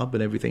down the pub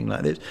and everything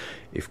like this.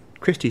 If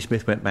Christy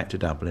Smith went back to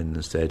Dublin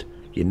and said,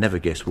 "You never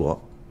guess what,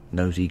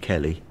 Nosey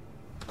Kelly,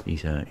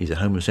 he's a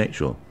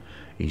homosexual.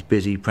 He's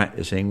busy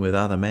practising with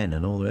other men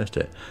and all the rest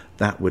of it,"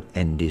 that would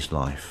end his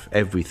life.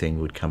 Everything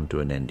would come to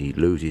an end. He'd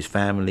lose his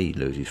family, he'd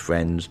lose his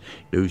friends,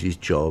 he'd lose his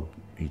job,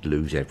 he'd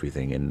lose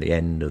everything, and the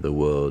end of the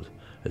world,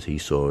 as he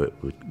saw it,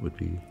 would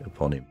be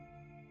upon him.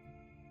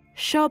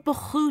 Seo ba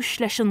chúis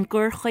leis an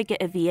gcurchaige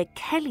a bhí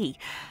Kelly.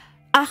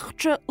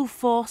 Achtra ú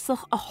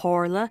fásach a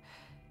hála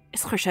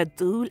is chuir sé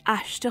dúil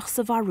aisteach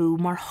sa bharú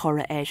mar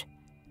chora air.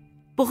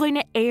 Ba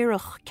chuine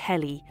éireach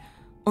Kelly,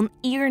 an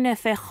íorne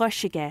fé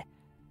chuisige.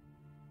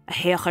 A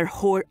héach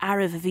thóir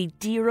aribh a bhí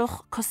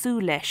díreach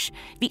cosú leis,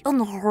 bhí an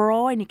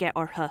ráinige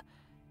ortha,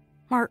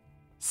 mar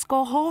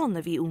scáháin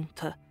a bhí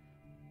únta.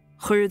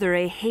 Chuirdir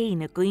é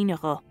hain a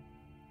gcuineacha.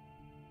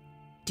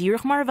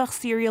 Díreach mar bheith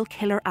serial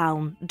killer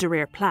ann de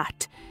réir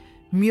Platt,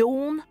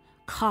 mion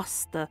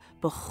casta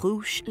ba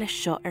chúis le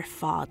seo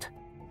fad.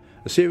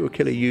 A serial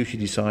killer usually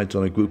decides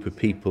on a group of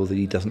people that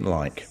he doesn't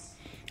like.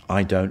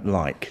 I don't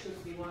like,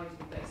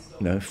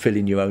 fill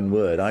in your own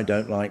word. I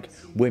don't like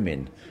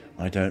women.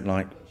 I don't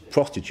like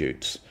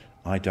prostitutes.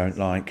 I don't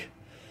like,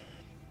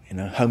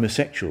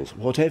 homosexuals.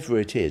 Whatever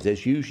it is,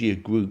 there's usually a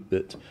group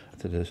that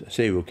a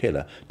serial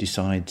killer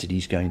decides that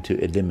he's going to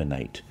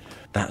eliminate.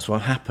 That's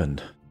what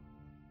happened.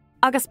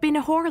 Agus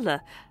bína hórla,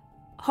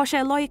 há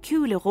sé lá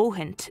ciúla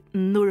róhaint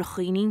nuair a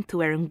chuoín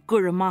tú an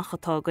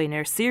gurramachatá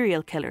goin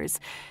serial killers.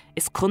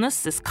 Is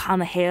cunas is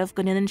canna héamh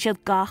go inan siad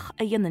gach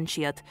a dhéanann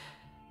siad.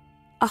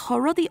 A chá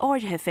rudí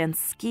áirithe féin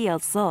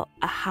scéal sa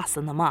a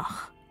hasan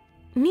amach.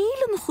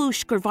 Níl an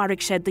chúis gur bharrig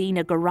sé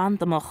daoine go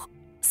randamach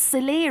sa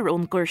léir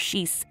ón gur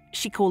síos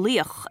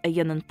sicólaíoch a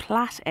dhéanann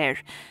plat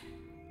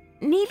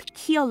Níl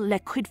ciall le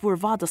cuidmhór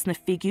vadas na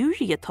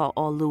figúrí atá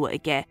á lua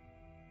aige.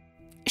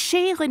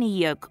 Sé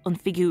ghníag an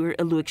figúr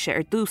a luig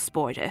sé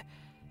dúspóide.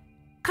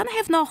 Can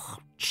hef nach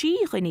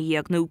 3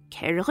 ghníag nó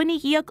 4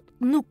 ghníag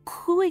nó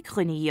 5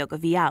 ghníag a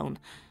bhí ann,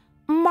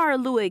 mar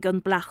luig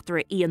an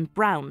blachtar Ian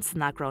Brown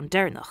san agrán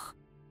déirnach.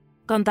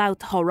 Gan dat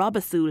há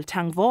rabasúil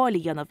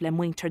tanghálaí anamh le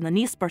muintir na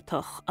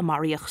níosbartach a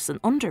maríoch san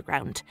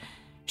underground.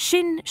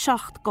 Sin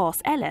 7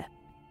 gás eile.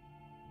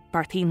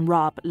 Bartín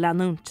Rob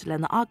leanúnt le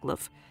na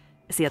aglah,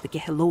 is iad a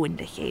githelóin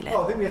de chéile.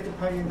 Oh, I think we have to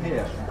pay in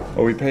here.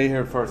 Oh, we pay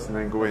here first and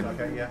then go in?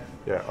 Okay, yeah.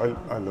 Yeah,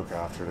 I'll look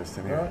after this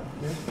in here.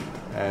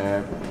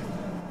 Right,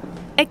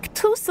 Ag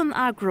tús an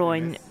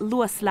agróin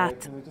luas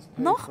leat,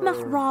 nach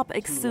meach Rob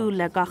ag súil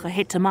le gacha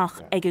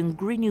hitamach ag an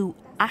griniú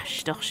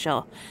aisteach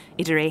seo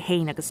idir é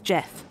Hain agus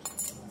Jeff.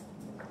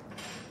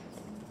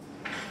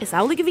 Is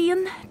ála go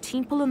bhíon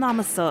timpeall an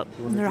amasa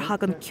nuair a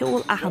hagan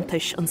ceol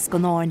ahantais an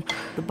scanáin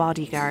the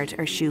bodyguard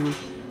ar siúl,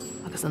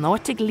 agus an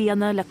áitig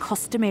líana le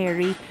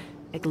customéirí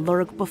ag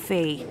lurg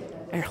buffet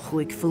ar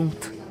chuig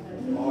funt.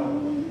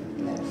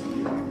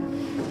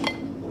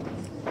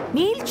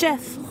 Níl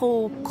Jeff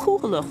cho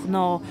cúlach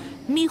ná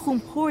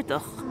míchún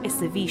pórdach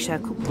is a bhí sé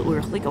cúpla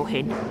uairach le go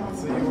hin.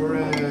 So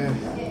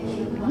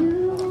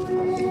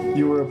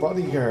you were a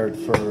bodyguard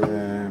for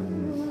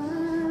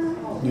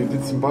you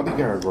did some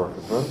bodyguard work,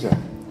 weren't you?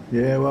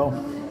 Yeah, well,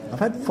 I've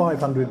had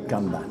 500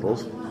 gun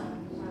battles.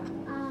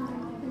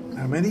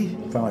 How many?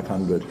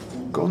 500.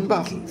 Gun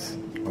battles?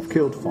 I've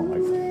killed 5.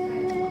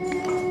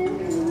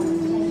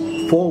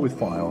 4 with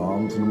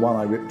firearms and 1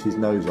 I ripped his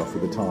nose off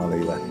with a tire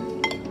lever.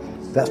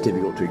 That's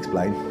difficult to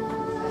explain.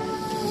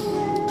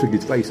 Took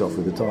his face off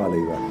with a tire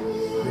lever.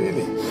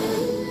 Really?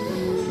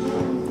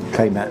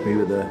 Came at me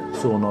with a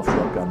sawn-off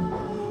shotgun.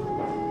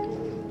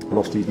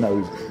 Lost his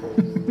nose.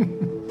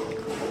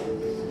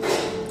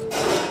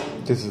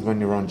 This is when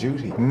you're on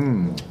duty.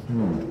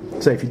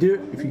 So if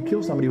you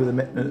kill somebody with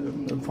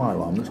a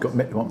firearm that's got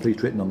Metropolitan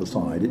Police written on the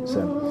side, it's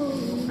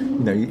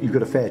you've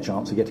got a fair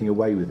chance of getting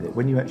away with it.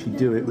 When you actually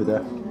do it with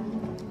a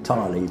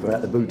tire lever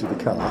at the boot of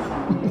the car,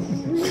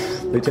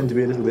 they tend to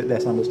be a little bit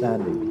less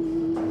understanding.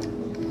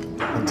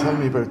 And tell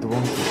me about the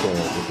ones with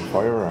the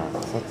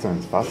firearms. That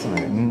sounds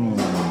fascinating.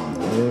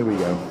 There we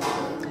go.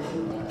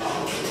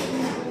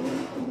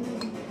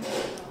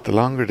 The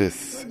longer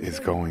this is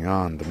going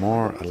on, the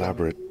more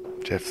elaborate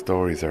Jeff's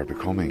stories are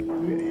becoming.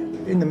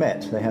 In the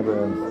Met, they have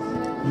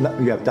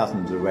you have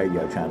dozens of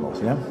radio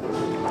channels, yeah.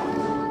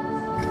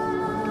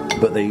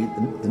 But the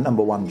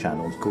number 1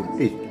 channel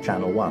is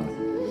Channel 1,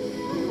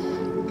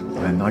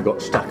 and I got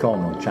stuck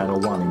on Channel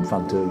 1 in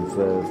front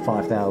of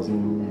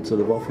 5,000 sort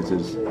of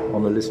officers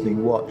on a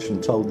listening watch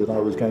and told that I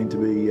was going to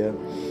be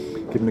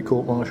given a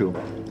court-martial.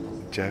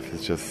 Jeff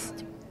is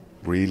just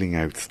reeling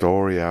out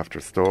story after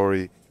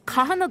story.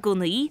 Cahanna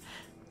gunaí,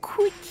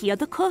 chuig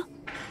ciadacha,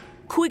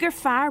 chuigar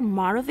fear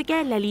mar a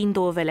bhige le líon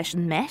dó bheith leis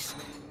an Met,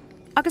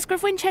 agus gur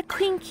bhain sé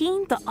cuin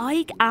cín do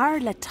aig air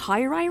le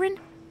tire-iron.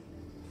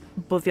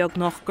 Ba bheag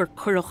nach gur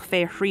curach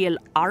fé rial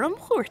arm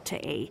chuirte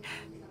é,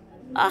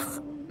 ach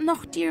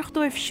nach díoch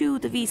dóibh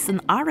siúd a bhí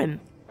san arm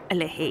a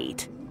le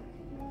héad.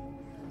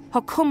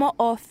 Tá cuma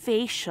á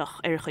féiseach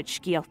ar chuid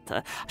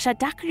scialta, sé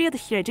dacríad a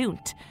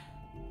chiaadúnt,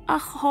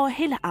 ach há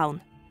hiile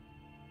ann.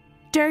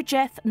 Der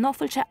Jeff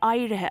nófuilte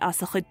airithe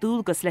as a chud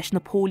dúlgas leis na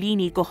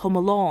pólíní go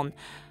thumaláin,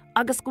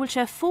 agus gúil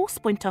sé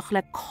fóspointach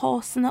le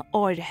cásanna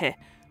áirithe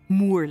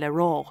mór le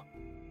rá.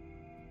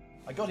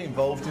 I got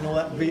involved in all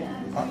that.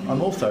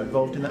 I'm also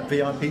involved in that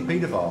VIP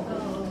paedophile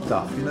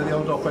stuff. You know, the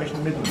old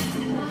Operation Midland.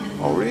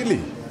 Oh, really?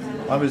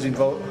 I was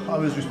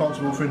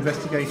responsible for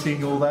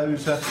investigating all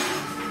those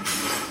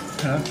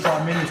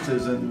prime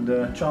ministers and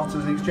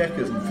chancellors of the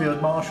exchequers and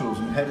field marshals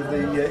and head of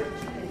the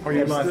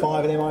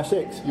MI5 and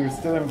MI6. You're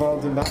still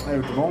involved in that now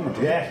at the moment?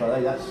 Yeah,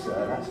 well,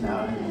 that's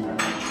now.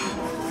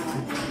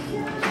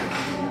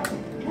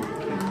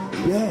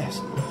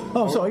 Yes.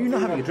 Oh, sorry, you're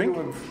not having a drink?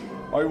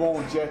 I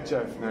won't yet,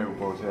 Jeff, now,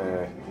 but...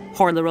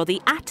 Tharla rudaí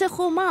ata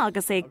chomá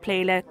agus ag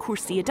plé le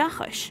cuasaí a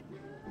dachas.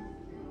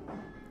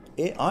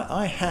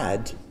 I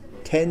had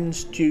 10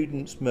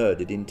 students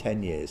murdered in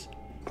 10 years.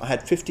 I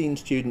had 15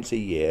 students a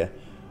year.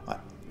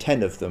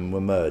 10 of them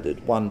were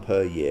murdered, 1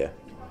 per year.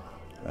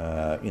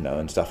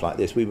 And stuff like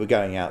this. We were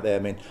going out there. I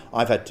mean,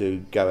 I've had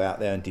to go out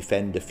there and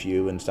defend a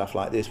few and stuff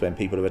like this when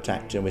people have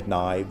attacked him with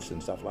knives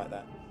and stuff like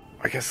that.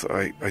 I guess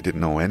I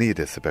didn't know any of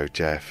this about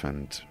Jeff,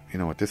 and,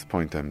 at this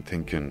point I'm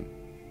thinking,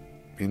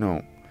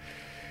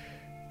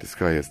 this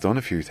guy has done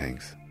a few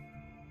things.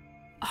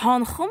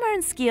 Hán chumar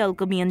an scéal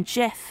go mbíonn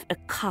Jeff a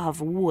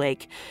cabh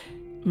uaig,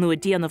 nó a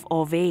déanamh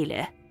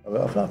ábhéile.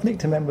 Well, I've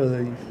nicked a member of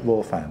the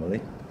royal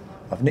family.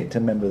 I've nicked a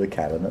member of the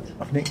cabinet.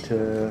 I've nicked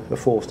a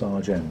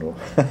 4-star general.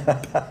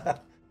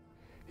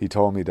 He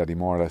told me that he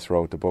more or less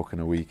wrote the book in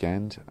a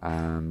weekend,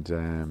 and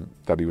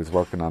that he was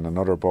working on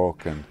another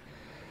book. And,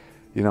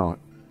 you know,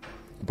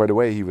 by the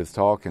way he was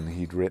talking,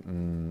 he'd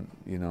written,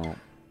 you know,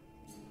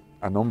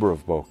 a number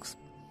of books.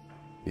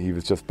 He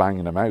was just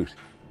banging them out.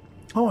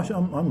 Oh,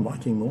 I'm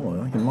writing more.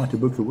 I can write a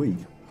book a week.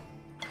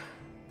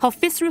 Tá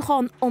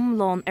fisrúcháin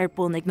omlán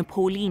bun ag na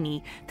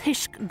Pólíní,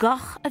 tuisc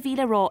gach a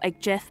bhíle rá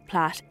ag Jeff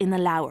Platt ina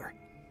leabhar.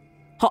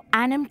 Tá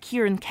Anam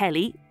Kieran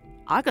Kelly,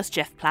 agus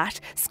Jeff Platt,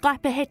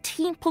 scaipethe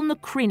timpeall na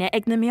cruinne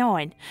ag na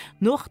meáin,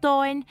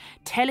 nuachtáin,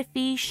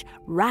 telefís,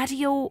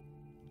 radio,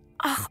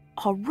 ach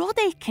tá rud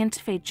é cint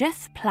fé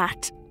Jeff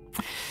Platt,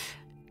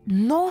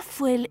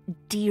 náfuil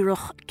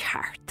díreach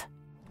ceart.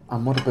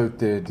 And what about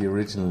the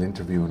original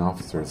interviewing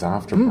officers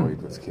after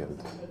Boyd was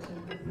killed?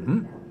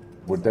 Mm-hmm.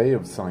 Would they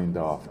have signed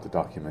off the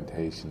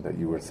documentation that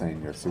you were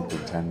saying your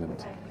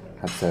superintendent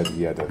had said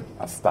he had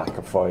a stack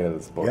of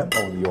files, but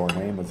only your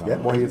name was on it?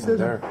 Why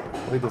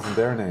doesn't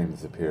their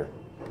names appear?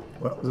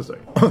 Well, as I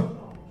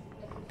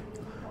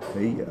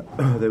say,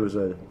 there was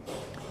a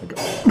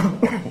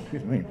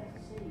excuse me.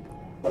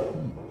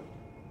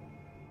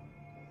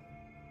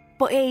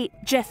 But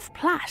Jeff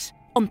Platt,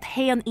 an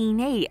théan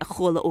iné a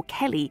chola ó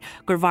Kelly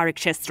gur bharrig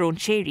sé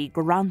strónchéirí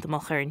go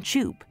randamach ar an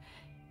tube.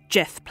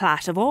 Jeff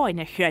Platt a bháin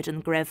a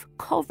chredan greibh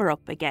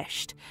cover-up a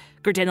gceist,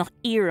 gur dénach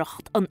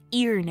iirecht an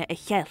iarne a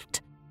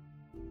chealt.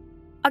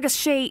 Agus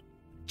sé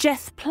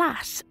Jeff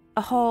Platt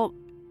a há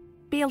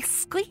béal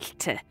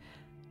scaoilte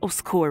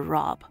os cóir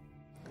Rob.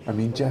 I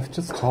mean, Jeff,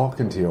 just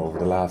talking to you over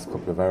the last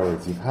couple of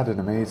hours, you've had an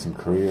amazing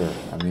career.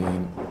 I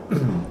mean,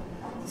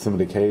 some of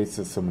the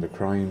cases, some of the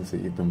crimes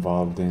that you've been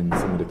involved in,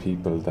 some of the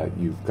people that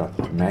you've got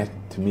to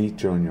meet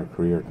during your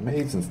career,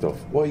 amazing stuff.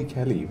 Why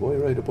Kelly? Why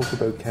write a book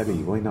about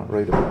Kelly? Why not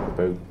write a book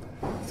about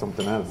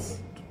something else?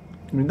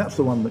 I mean, that's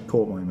the one that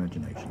caught my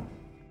imagination.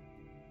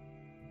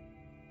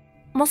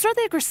 Mas rud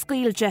é gur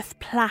scaoil Jeff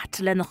Platt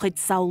le na chuid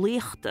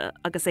saolaíochta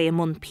agus é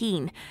mun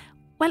pín,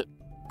 well,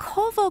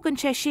 cóbhágan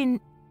sé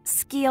sin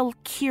scéal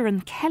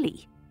Kieran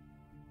Kelly.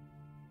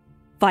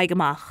 Bhaig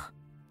amach,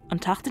 an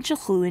tachtain se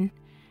chuain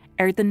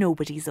the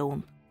Nobody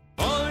Zone.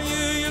 All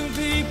you young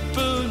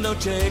people, now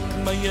take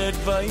my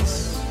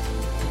advice.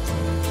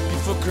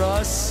 Before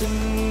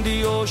crossing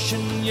the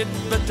ocean, you'd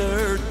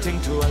better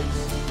think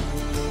twice.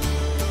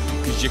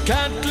 'Cause you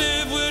can't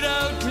live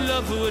without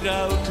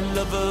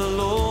love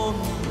alone.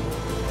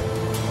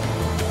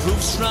 The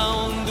proof's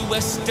round the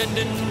West End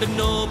in the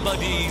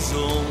Nobody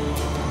Zone.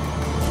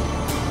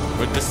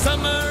 But the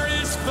summer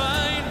is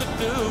fine, but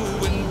the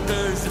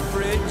winter's a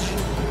fridge.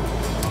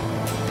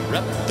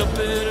 Wrapped up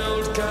in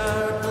old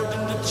cardboard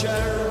in the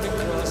Charing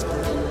Cross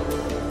Bridge.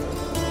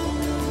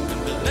 And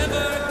they'll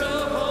never go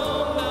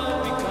home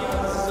now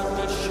because of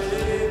the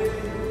shade.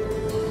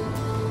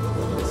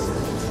 This is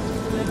the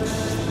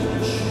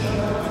reflection.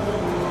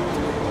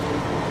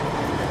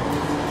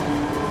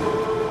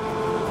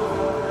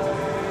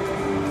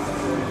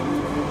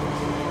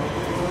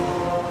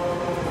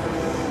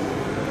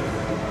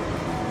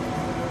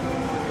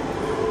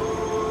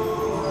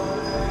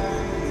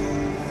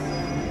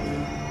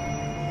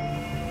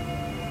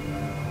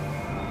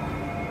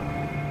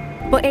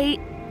 But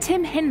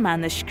Tim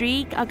Hinman a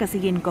scríg agus a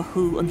dhéon go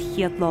thú an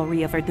chiad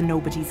láirí over the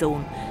Nobody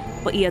Zone.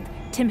 But iad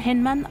Tim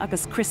Hinman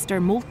agus Christer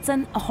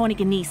Moulton a tháinig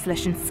níos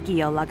leis an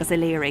scéal agus a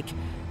léirigh.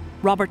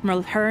 Robert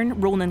Mulhern,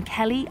 Ronan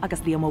Kelly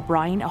agus Liam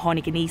O'Brien a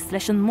tháinig níos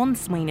leis an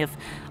munsmaoineh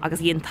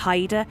agus dhéon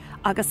taide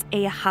agus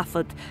é a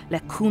hafad le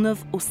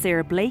cúnamh ó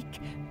Sarah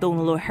Blake,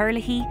 Donal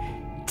O'Herlihy,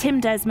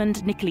 Tim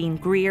Desmond, Nicoline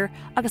Greer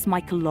agus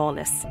Michael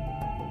Lawless.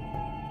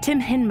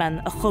 Tim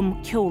Hinman a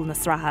chum ceol na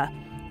sratha.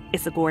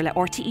 Is a gcóir le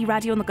RTE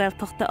radio na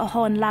Gaeltachta a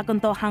tháin legan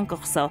dó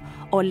hangachsa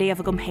ó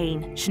léamh gom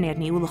héin snéir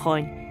ní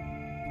úlacháin.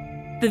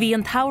 The bhí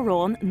an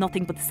tárán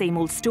Nothing But the Same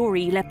Old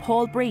Story le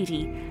Paul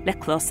Brady le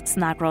clos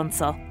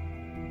snagransa.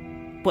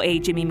 Ba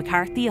Jimmy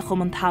McCarthy a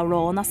chum an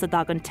tárán as a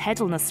dagan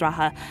tedal na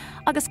sratha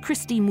agus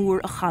Christy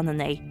Moore a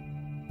chanané.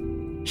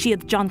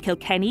 Siad John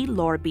Kilkenny,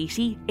 Laura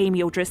Beattie,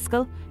 Amy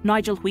O'Driscoll,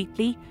 Nigel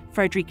Wheatley,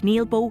 Frederick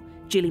Neilbo,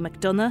 Gilly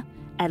McDonough,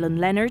 Ellen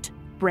Leonard,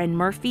 Bren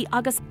Murphy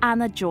agus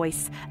Anna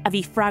Joyce a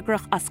bhí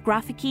freigrach as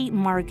graficí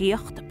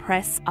margaíocht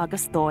press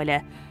agus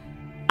dáile.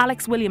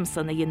 Alex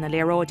Williamson a dhéana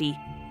léródí.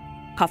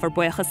 Caithfar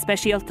buocha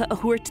speisialta a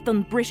thuairt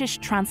don British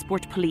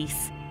Transport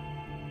Police.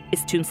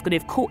 Is túns go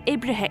raibh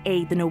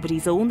co-ibrithe the Nobody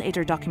Zone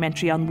idir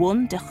documentary an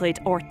 1 de chuid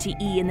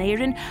RTE in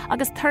Éireann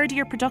agus Third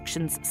Year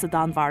Productions sa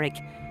Dan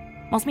Varrig.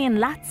 Mas mí an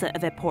latsa a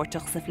bheith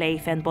pórtach sa phlé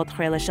fen bod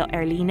chréile seo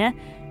Líne,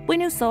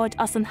 buinú sáid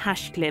as an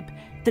hasclub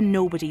The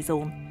Nobody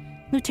Zone.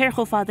 Nu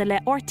teircho fada le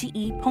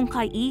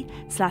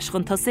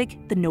rte.ie/chuntusig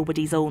The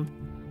Nobody Zone.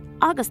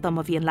 Agus dam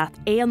a bhí an leat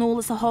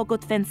éanolalas a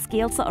hágad fen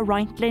scéalsa a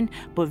Reintlin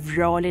ba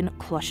bhrálinn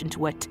cloisian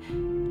tuait.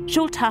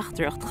 Siúl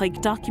tachtúireacht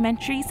chuig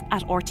documentaries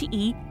at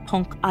rte.ie.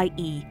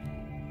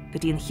 go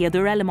dtíon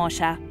chéadú eile má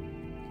se,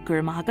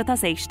 gur maithagad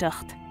as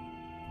éisteacht